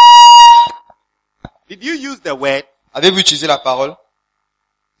did you use the word? Avez-vous utilisé la parole?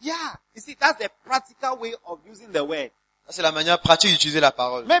 Yeah. You see, that's the practical way of using the word. Ça, c'est la manière pratique d'utiliser la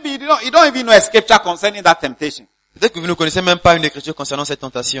parole. Maybe you don't even know a scripture concerning that temptation. Peut-être que vous ne connaissez même pas une écriture concernant cette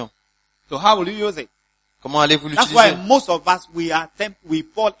tentation. So how will you use it? Comment allez-vous That's why l'utiliser? most of us, we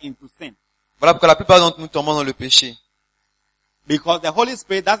fall into sin. Voilà pourquoi la plupart d'entre nous tombons dans le péché. Because the Holy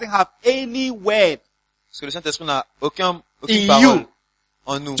Spirit doesn't have any word Parce que le Saint-Esprit n'a aucune In parole you.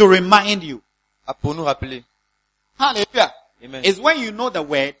 en nous to remind you. pour nous rappeler. Hallelujah. Amen. It's when you know the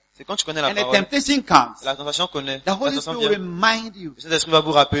word C'est quand tu connais la and the parole, temptation comes, la tentation connaît, the la Holy tentation Spirit will vient. remind you Le Saint-Esprit va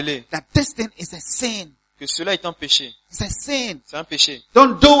vous rappeler that this thing is a sin. que cela est un péché. It's a sin. C'est un péché.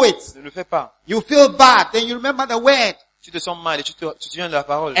 Don't do it. Ne le fais pas. You feel bad, then you remember the word. Tu te sens mal et tu te souviens de la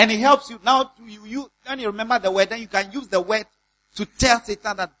parole. And it helps you now to when you remember the word, then you can use the word to tell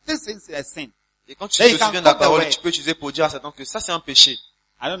Satan that this is a sin. Et quand tu Then te you can souviens de la quote the parole, word. tu peux utiliser pour dire à Satan que ça c'est un péché.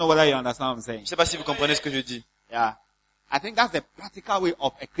 I don't know whether you understand what I'm saying. Je sais pas si vous comprenez ce que je dis. Yeah. I think that's the practical way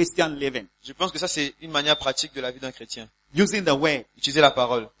of a Christian living. Je pense que ça c'est une manière pratique de la vie d'un chrétien. Using the word Utiliser la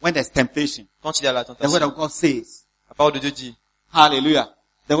parole. when there's temptation. Quand il y a la The word tentation, of God says, la parole de Dieu dit. hallelujah.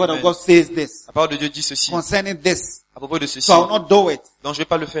 The word of Amen. God says this La parole de Dieu dit ceci. concerning this. À propos de ceci. So I will not do it. Donc je vais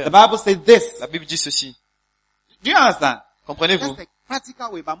pas le The faire. Bible says this. La Bible dit ceci. Do you understand? Comprenez-vous? That's the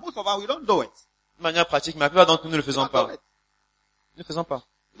practical way, but most of us, we don't do it. De manière pratique, mais la plupart d'entre nous ne le We faisons don't pas. do it. Ne le faisons pas.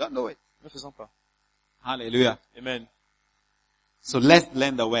 We don't do it. Ne le faisons pas. Hallelujah. Amen. So let's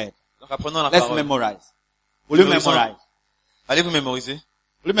learn the word. Donc apprenons la Let's parole. memorize. Will you Mémorisons. memorize? Allez vous mémoriser.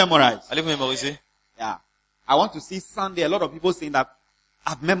 Will you memorize? Allez vous mémoriser. Yeah. I want to see Sunday. A lot of people saying that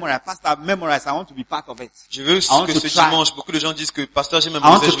I've memorized. Pastor, I've memorized. I want to be part of it. Je veux want que to ce try. dimanche, beaucoup de gens disent que pasteur, j'ai want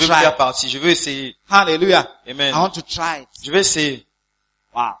mémorisé, to je veux try. faire partie, je veux essayer. Hallelujah. Amen. I want to try it. Je vais essayer.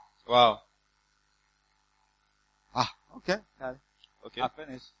 Wow. Wow. Ah, okay. Ok. I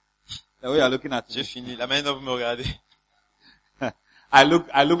finished. The way you're looking at J'ai me. fini. La manière dont vous me regardez. I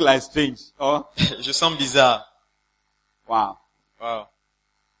look like strange. Oh, Je sens bizarre. wow. Wow.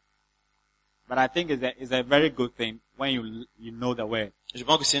 But I think it's a very good thing when you know the word. Je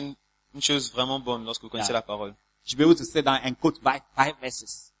pense que c'est une chose vraiment bonne lorsque vous connaissez Yeah. la parole. You should be able to sit down and quote five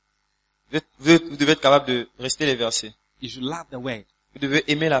verses. Vous devez être capable de rester les versets. You should love the word. Vous devez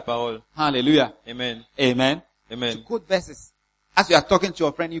aimer la parole. Hallelujah. Amen. Amen. To Amen. quote verses. As you are talking to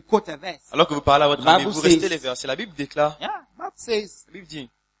your friend, you quote a verse. Alors que vous parlez à votre The ami, Bible vous restez says- les versets. La Bible déclare, Yeah, Bible says, la Bible dit,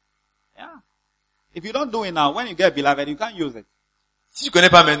 yeah. If you don't do it now, when you get beloved, you can't use it. si tu connais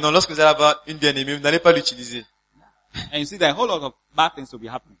pas maintenant, lorsque vous allez avoir une bien-aimée, vous n'allez pas l'utiliser. And you see that a whole lot of bad things will be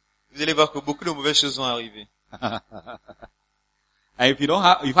happening. Vous allez voir que beaucoup de mauvaises choses vont arriver. And if you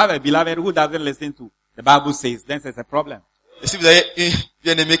have a beloved who doesn't listen to the Bible says, then there's a problem. Et si vous avez une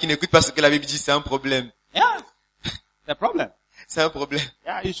bien-aimée qui n'écoute pas ce que la Bible dit, c'est un problème. Yeah. It's a problem. C'est un problème.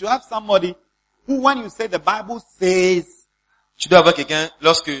 Yeah, you should have somebody who, when you say the Bible says, Tu dois avoir quelqu'un,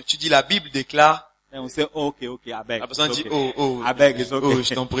 lorsque tu dis la Bible déclare, then we say, oh, okay, I beg. la personne It's dit, okay. oh, I beg, it's okay. oh,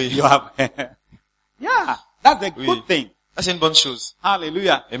 je t'en prie. You have, yeah, that's a Oui. good thing. Ça, c'est une bonne chose.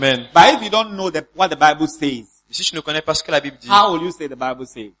 Hallelujah. Amen. But if you don't know what the Bible says, Et si tu ne connais pas ce que la Bible dit, how will you say the Bible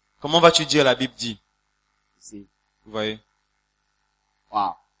says? comment vas-tu dire la Bible dit? You see? Vous voyez?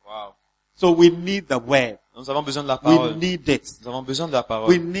 Wow. Wow. So we need the word. Nous avons besoin de la We parole. need it. Nous avons besoin de la We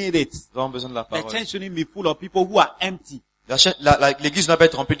parole. need it. Nous avons besoin de la The parole. church shouldn't be full of people who are empty. L'église ne doit pas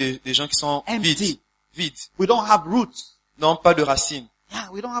être remplie des gens qui sont Empty. vides. Vides. We don't have roots. Non, pas de racines. Yeah,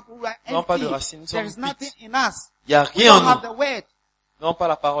 we don't have, we are Non, pas empty. de racines. Nous There sommes is nothing vides. in us. Il n'y a We rien don't en have nous. the word. Non, pas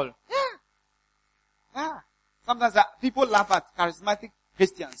la parole. Yeah. Sometimes people laugh at charismatic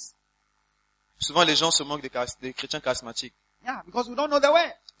Christians. Souvent, les gens se moquent des chrétiens charismatiques. Yeah, because we don't know the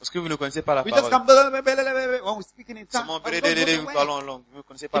word. Parce que vous ne connaissez pas la We just parole. come when we're speaking in tongues. Seulement, but we don't know the vous word. parlons en langue. Vous ne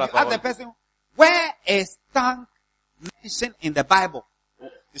connaissez pas If la you ask the parole. person, where is tongue mentioned in the Bible?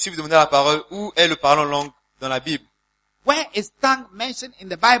 Et si vous demandez la parole, où est le parlant en langue dans la Bible? Where is tongue mentioned in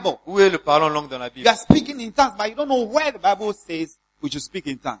the Bible? Où est le parlant en langue dans la You Bible? are speaking in tongues, but you don't know where the Bible says we should speak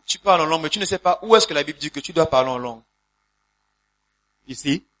in tongues. Tu parles en langue, mais tu ne sais pas où est-ce que la Bible dit que tu dois parler en langue. You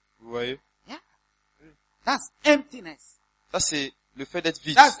see? Vous voyez? Yeah. That's emptiness. Ça, c'est le fait d'être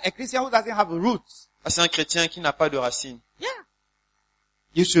vide. That's a Christian who doesn't have roots. Ça, c'est un chrétien qui n'a pas de racines. Yeah.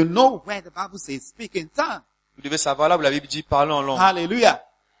 You should know where the Bible says speak in tongues. Vous devez savoir là où la Bible dit parler en langue. Hallelujah.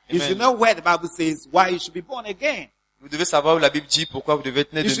 You Amen. should know where the Bible says why you should be born again. Vous devez savoir où la Bible dit pourquoi vous devez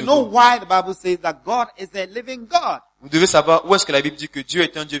être né You de should know nouveau. why the Bible says that God is a living God. Vous devez savoir où est-ce que la Bible dit que Dieu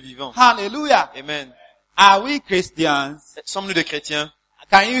est un Dieu vivant. Hallelujah. Amen. Are we Christians? Sommes-nous des chrétiens?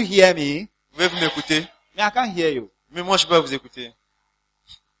 Can you hear me? Pouvez-vous m'écouter? Me, I can't hear you. Mais moi, je peux pas vous écouter.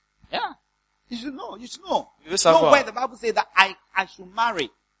 Yeah. You should know. You should know. Vous devez savoir. Know where the Bible says that I should marry.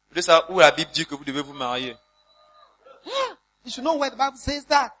 Vous devez savoir où la Bible dit que vous devez vous marier. Yeah. You should know where the Bible says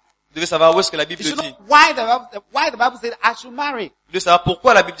that. Vous devez savoir où est-ce que la You Bible should dit. know why the Bible says I should marry. Vous devez savoir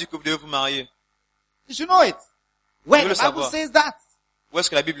pourquoi la Bible dit que vous devez vous marier. You should know it. Where Vous the devez Bible savoir. says that. Où est-ce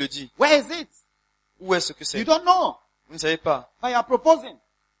que la Bible dit? Where is it? Où est-ce que c'est? You don't know. Vous ne savez pas. But you are proposing.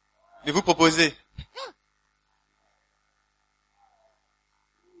 Mais vous proposez.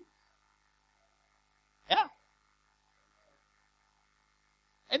 Yeah.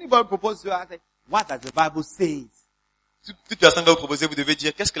 Anybody propose to you, I say, what does the Bible say? Toute personne va vous proposer, vous devez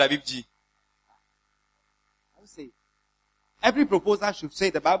dire, qu'est-ce que la Bible dit? I would say, every proposal should say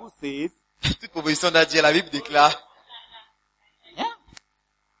the Bible says. Toute proposition doit dire, la Bible déclare. Yeah.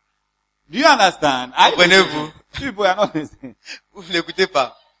 Do you understand? I Comprenez-vous? You people are not listening. Vous n'écoutez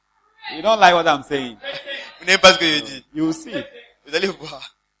pas. You don't like what I'm saying. Vous n'aimez pas ce que je dis. You will see. Vous allez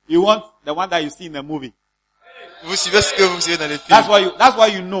voir. You want the one that you see in the movie. Vous suivez ce que vous suivez dans les films. That's why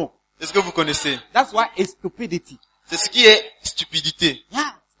you know. C'est ce que vous connaissez. That's why it's stupidity. C'est ce qui est stupidité.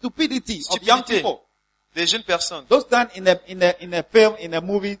 Yeah, stupidity of young Stupidité people. des jeunes personnes. Those done in the film, in the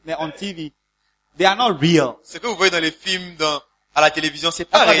movie, on TV, they are not real. Ce que vous voyez dans les films, à la télévision, c'est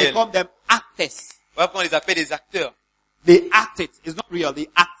pas That's why they réel. call them actors. Voilà pourquoi on les appelle des acteurs. They act it. It's not real. They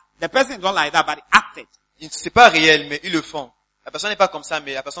act. The person is not like that, but they act it. C'est pas réel, mais ils le font. La personne n'est pas comme ça,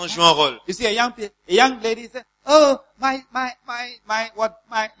 mais la personne joue un rôle. You see a young lady say, oh, my.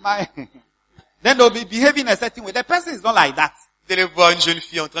 Then they'll be behaving a certain way. The person is not like that. Vous allez voir une jeune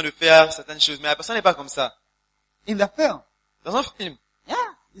fille en train de faire certaines choses, mais la personne n'est pas comme ça. In the film. Dans un film, Yeah.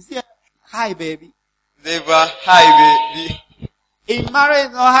 You see, hi baby. vous allez voir hi baby. In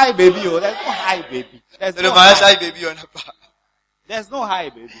marriage, no hi baby. Oh, there's no hi baby. There's Dans le no mariage hi. hi baby, on n'a pas. There's no hi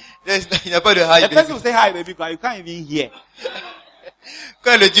baby. Il n'y a pas de hi The person will baby. say hi baby, but you can't even hear.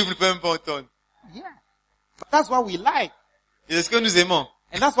 Quand elle le dit, vous ne pouvez même pas entendre. Yeah. But that's what we like. Et c'est ce que nous aimons.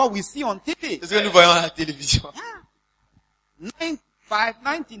 And that's what we see on TV. C'est ce que nous voyons à la télévision.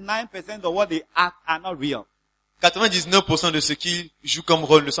 99% of what they act are not real. 99% de ce qu'ils jouent comme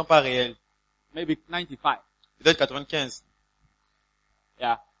rôle ne sont pas réels. Maybe 95. Peut-être 95.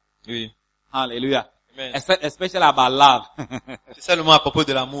 Yeah. Oui. Hallelujah. Amen. Especially about love. C'est seulement à propos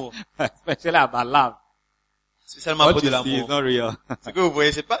de l'amour. Especially about love. C'est seulement à What propos de you see is l'amour. not real. Ce que vous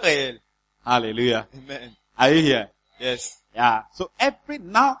voyez, c'est pas réel. Hallelujah. Amen. Are you here? Yes. Yeah. So every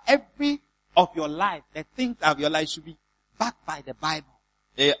of your life, the things of your life should be backed by the Bible.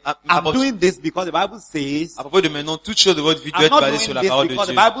 Et à I'm propos, doing this because the Bible says. à propos de maintenant, toute chose de votre vie doit I'm être not basée doing sur la this parole de because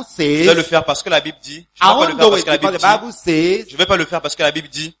Dieu. the Bible Je dois le says. faire parce que la Bible dit. Je I ne vais pas won't le faire do parce it que la because Bible the dit. Bible says. Je ne vais pas le faire parce que la Bible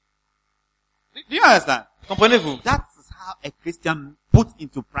dit. Do you understand? Comprenez-vous? That's how a Christian put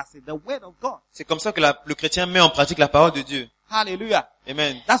into practice the word of God. C'est comme ça que le chrétien met en pratique la parole de Dieu. Hallelujah.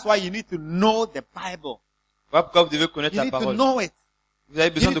 Amen. That's why you need to know the Bible. Voilà pourquoi vous devez connaître You la need to parole. know it. Vous avez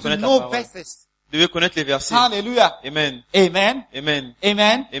You besoin need de to connaître la know parole. verses. Vous devez connaître les versets. Hallelujah. Amen. Amen. Amen.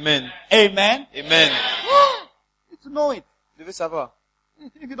 Amen. Amen. Amen. Amen. You need to know it. Vous devez savoir.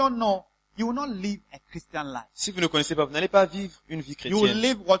 If you don't know, you will not live a Christian life. Si vous ne connaissez pas, vous n'allez pas vivre une vie You will chrétienne.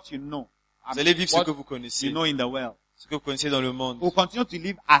 live what you know. Vous allez vivre ce What que vous connaissez. you know in the world. Ce que vous connaissez dans le monde. We will continue to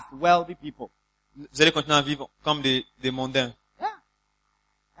live as wealthy people. Vous allez continuer à vivre comme des mondains. Yeah.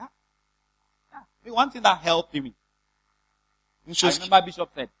 Yeah. Yeah. One thing that helped me. Une I chose remember Bishop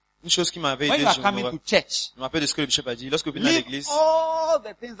said, qui m'avait when aidé, you are coming to church, je me rappelle de ce que le bishop a dit. Lorsque vous venez à leave l'église, all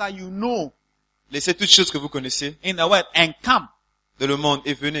the things that you know laissez toutes choses que vous connaissez in the word and come de le monde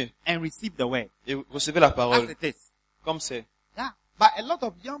et venez and receive the word. et recevez la As parole it is. comme c'est. Yeah. But a lot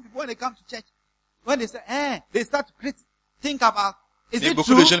of young people, when they come to church, when they say, they start to think about, is Et it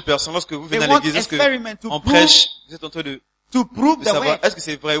beaucoup true? de jeunes personnes, lorsque vous They venez à want l'église, est-ce experiment to qu'on prove, prêche, vous êtes en train de to prove the savoir, word. est-ce que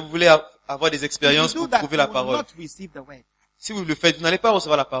c'est vrai? Vous voulez avoir des If expériences you do pour that, prouver you la will parole. not receive the word. Si vous le faites, vous n'allez pas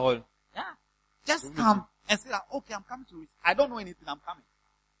recevoir la parole. Yeah. Just come and say that, okay, I'm coming to receive. I don't know anything, I'm coming.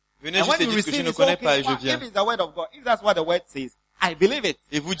 Venez And juste when et you dire que je receive ne it, connais okay, pas et je well, viens. if it's the word of God, if that's what the word says, I believe it.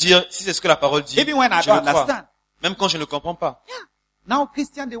 Et vous dire, si c'est ce que la parole dit, Even when I je le don't crois. understand. Même quand je ne comprends pas. Yeah. Now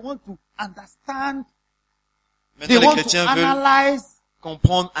Christians, they want to understand. They Maintenant, les want to chrétiens veulent analyze.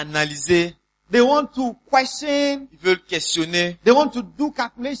 comprendre, analyser, They want to question. ils veulent questionner, They want to do ils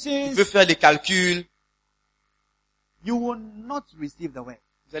calculations. veulent faire des calculs. You will not receive the word.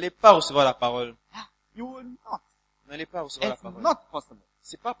 Vous n'allez pas recevoir la parole. You will not. Vous n'allez pas recevoir la It's parole. not possible.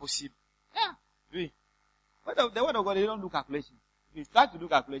 C'est pas possible. Yeah. Oui. The word of God, they don't do calculation. If you try to do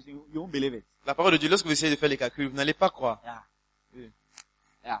calculation, you won't believe it. La parole de Dieu, lorsque vous essayez de faire les calculs, vous n'allez pas croire. Yeah. Oui.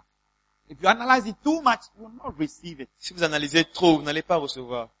 Yeah. If you analyze it too much, you will not receive it. Si vous analysez trop, vous n'allez pas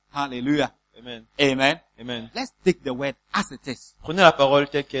recevoir. Hallelujah. Amen. Amen. Amen. Let's take the word as it is. Prenez la parole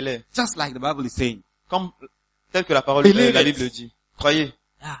telle qu'elle est. Just like the Bible is saying. Comme, telle que la parole, Believe la it. Bible dit. Croyez.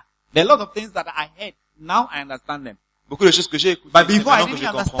 Yeah. There are a lot of things that I heard. Now I understand them. Beaucoup de choses que j'ai écoutées, But c'est before I maintenant que je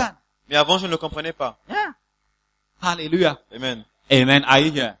didn't comprends. understand. Mais avant, je ne le comprenais pas. Yeah. Hallelujah. Amen. Amen. Are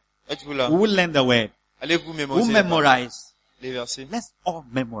you here? Êtes-vous là? We will learn the word. Allez-vous Who mémoriser memorize? les versets. Let's all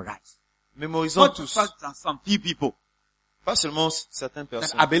memorize. Mémorisons Not tous. just some few people. Pas seulement certaines That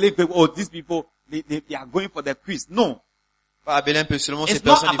personnes. I believe people, oh, these people, they are going for the quiz. No. Pas Abel un peu seulement It's ces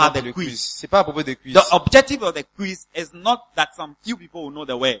personnes not qui vont about pour the le quiz. quiz. C'est pas à propos des quiz. The objective of the quiz is not that some few people will know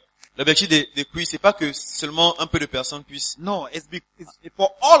the word. L'objectif des quiz, c'est pas que seulement un peu de personnes puissent, No, it's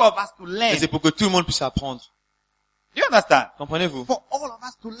for all of us to mais learn. c'est pour que tout le monde puisse apprendre. Do you understand? Comprenez-vous? For all of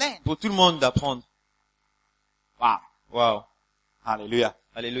us to learn. Pour tout le monde d'apprendre. Wow. Wow. Hallelujah.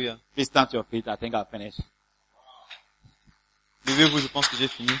 Alléluia. Please stand to your feet. I think I'll finish. Levez-vous, je pense que j'ai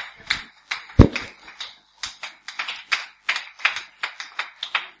fini.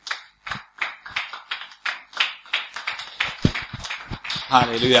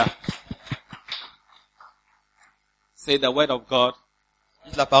 Hallelujah. Say the word of God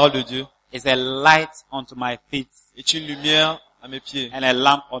Dites la parole de Dieu is a light unto my feet est une lumière à mes pieds, and a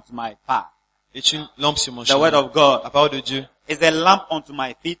lamp unto my path. est une lampe sur mon The word chemin. of God La parole de Dieu is a lamp unto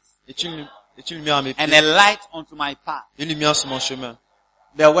my feet est une lumière à mes and pieds, a light unto my path. une lumière sur mon chemin.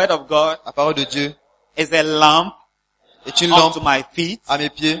 The word of God La parole de Dieu is a lamp est une lampe unto my feet à mes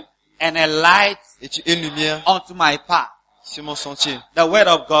pieds, and a light est une lumière unto my path. sur mon sentier. The word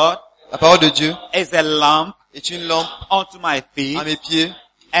of God La parole de Dieu is a lamp est une lampe unto my feet à mes pieds,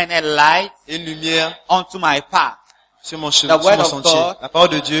 and a light et une lumière unto my path. sur mon chemin, The sur word mon of sentier. God La parole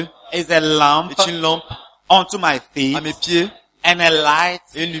de Dieu is a lamp est une lampe unto my feet à mes pieds, and a light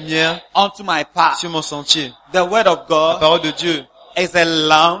et une lumière unto my path. sur mon sentier. The word of La God parole de Dieu is a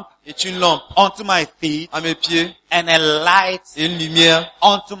lamp est une lampe unto my feet à mes pieds, and a light et une lumière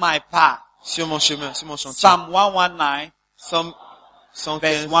unto my path. sur mon chemin, sur mon chantier. Psalm 119, Psalm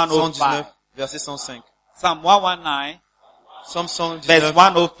 115, Verse 105. 119, verset 105. Psalm 119, Psalm verse 119,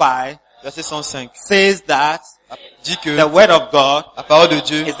 105 verset 105. says that Dit que the word of God la parole de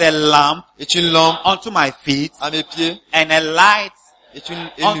Dieu is a lamp est une lampe unto my feet à mes pieds, and a light est une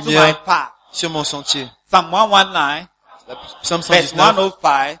unto my lumière path. sur mon sentier. Psalm 119, Psalm verse 119,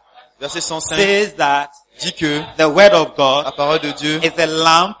 105 verset 105, says that dit que the word of la God parole de Dieu is a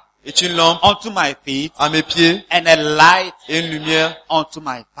lamp est une lampe unto my feet à mes pieds and a light et une lumière unto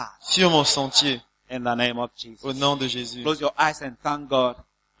my path. sur mon sentier. In the name of Jesus. Au nom de Jésus. Close your eyes and thank God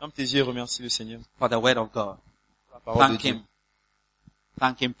Ferme tes yeux et remercie le Seigneur. for the word of God. La parole de Thank Dieu. Him.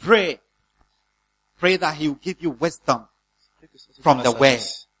 Thank Him. Pray. Pray that He will give you wisdom from the word.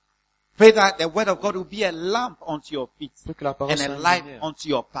 Pray that the word of God will be a lamp unto your feet Prie que la parole and soit a une light lumière. unto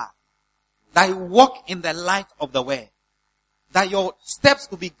your path. That you walk in the light of the word. That your steps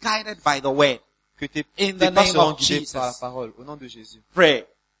will be guided by the word. Que tes In the pas name seront of guidés Jesus. par la parole. Au nom de Jésus. Pray.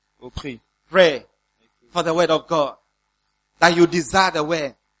 Au prie. Pray for the word of God. That you desire the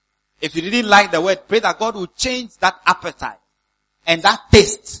word. If you didn't like the word, pray that God will change that appetite and that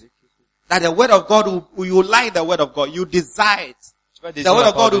taste. That the word of God will you like the word of God. You desire it. Tu vas The désirer word la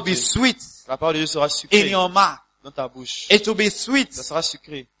of God parole will de be Dieu. sweet La parole de Dieu sera in sucrée your mouth. dans ta bouche. It will be sweet. Ça sera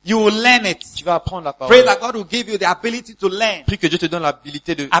sucré. You will learn it. Tu vas apprendre la Pray parole. that God will give you the ability to learn. Prie que Dieu te donne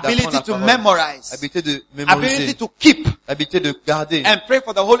l'habilité de d'apprendre Ability la to parole. memorize. L'habilité de Ability mémoriser. to keep. L'habilité de garder. And pray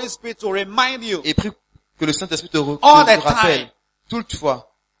for the Holy Spirit to remind you Et prie que le Saint-Esprit te all the rappelle. time Toutefois,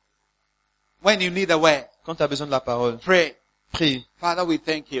 when you need the word. quand tu as besoin de la parole, Pray. prie. Father, we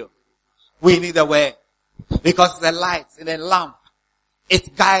thank you. We need the word. Because the light and the lamp,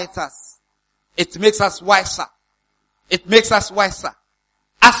 it guides us. It makes us wiser. It makes us wiser.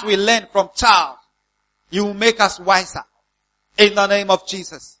 As we learn from child, you will make us wiser. In the name of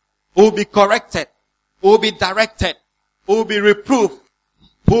Jesus. We will be corrected. We will be directed. We will be reproved.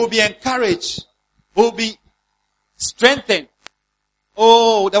 We will be encouraged. We will be strengthened.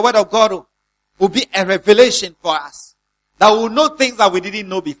 Oh, the word of God will be a revelation for us. That we will know things that we didn't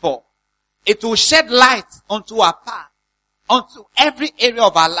know before. It will shed light onto our path, onto every area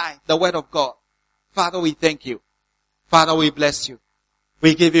of our life, the word of God. Father, we thank you. Father, we bless you.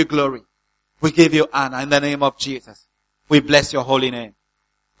 We give you glory. We give you honor in the name of Jesus. We bless your holy name.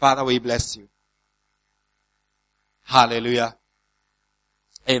 Father, we bless you. Hallelujah.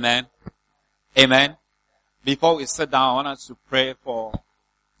 Amen. Amen. Before we sit down, I want us to pray for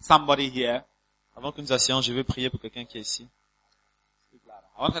somebody here. Avant que nous assions, je veux prier pour quelqu'un qui est ici.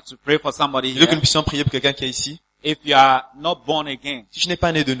 I want us to pray for somebody Je veux que nous here. puissions prier pour quelqu'un qui est ici. If you are not born again, Si tu n'es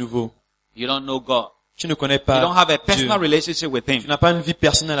pas né de nouveau, you don't know God. tu ne connais You don't pas have a Dieu. personal relationship with Tu Him. n'as pas une vie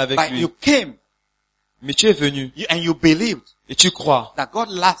personnelle avec But lui. you came Mais tu es venu and you believed et tu crois that God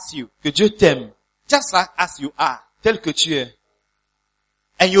loves you que Dieu t'aime just like as you are. tel que tu es.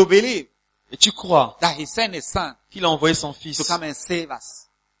 And you believe Et tu crois that He sent His Son qu'il a envoyé son Fils to come and save us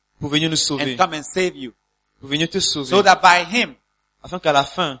pour venir nous sauver, and come and save you. pour venir te So sauver, that by Him, afin qu'à la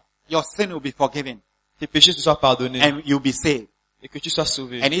fin, your sin will be forgiven tes péchés te soient pardonnés and you'll be saved. et que tu sois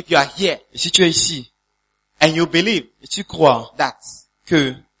sauvé. And if you are here Et si tu es ici and you believe et tu crois that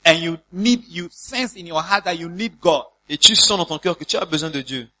que, and you sense in your heart that you need God, et tu sens dans ton cœur que tu as besoin de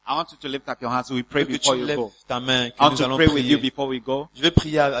Dieu, I want you to lift up your hands so we pray que tu before you lèves go. ta main, I que want nous to allons pray with you prier. before we go. Je vais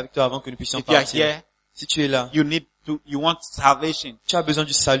prier avec toi avant que nous puissions If you are partir. here, Si tu es là, you want salvation. tu as besoin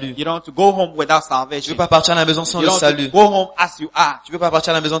du salut. You don't want to go home without Tu salvation. veux pas partir à la maison sans You le don't want to salut. go home as you are. Tu veux pas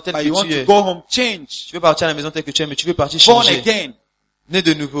partir à la maison tel But you que want tu to es. go home changed, Tu veux partir à la maison tel que tu es, mais tu veux partir born changer. again. Né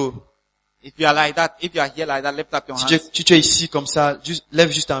de nouveau. If you are like that, if you are here like that, lift up your Si hands. tu es ici comme ça,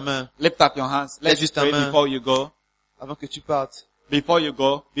 lève juste ta main Lift up your hands. Lève Let's juste ta pray main. before you go. avant que tu partes. Before you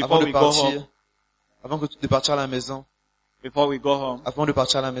go. Avant Before de we go partir. home. Avant de partir à la maison. Before we go home. Avant de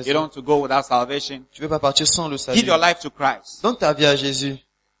partir à la You maison. don't want to go without salvation. Tu veux pas partir sans le salut. Give your life to Christ. Donne ta vie à Jésus.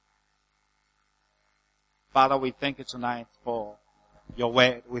 Father, we thank you tonight for your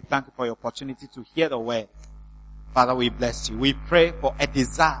word. We thank you for your opportunity to hear the word. Father, we bless you. We pray for a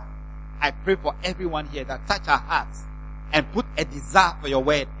desire. I pray for everyone here that touch our hearts and put a desire for your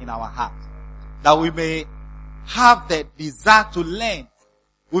word in our heart. That we may have the desire to learn.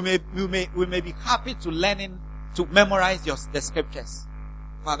 We may be happy to memorize the scriptures.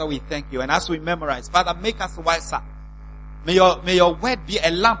 Father, we thank you. And as we memorize, Father, make us wiser. May your word be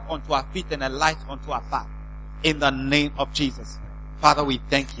a lamp unto our feet and a light unto our path. In the name of Jesus. Father, we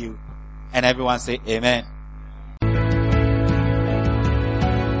thank you. And everyone say amen.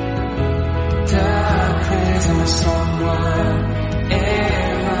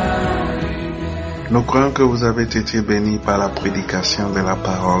 Nous croyons que vous avez été bénis par la prédication de la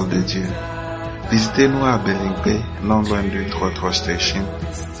parole de Dieu. Visitez-nous à Belingpe, non loin du Trottoir Station,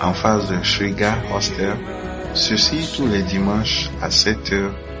 en face de Shriga Hostel. Ceci tous les dimanches à 7h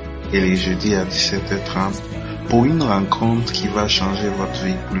et les jeudis à 17h30 pour une rencontre qui va changer votre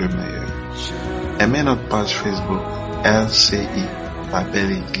vie pour le meilleur. Aimez notre page Facebook LCI, la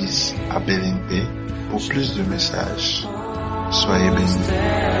Belle Église à Belingpe pour plus de messages. Soyez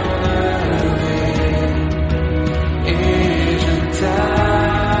bénis.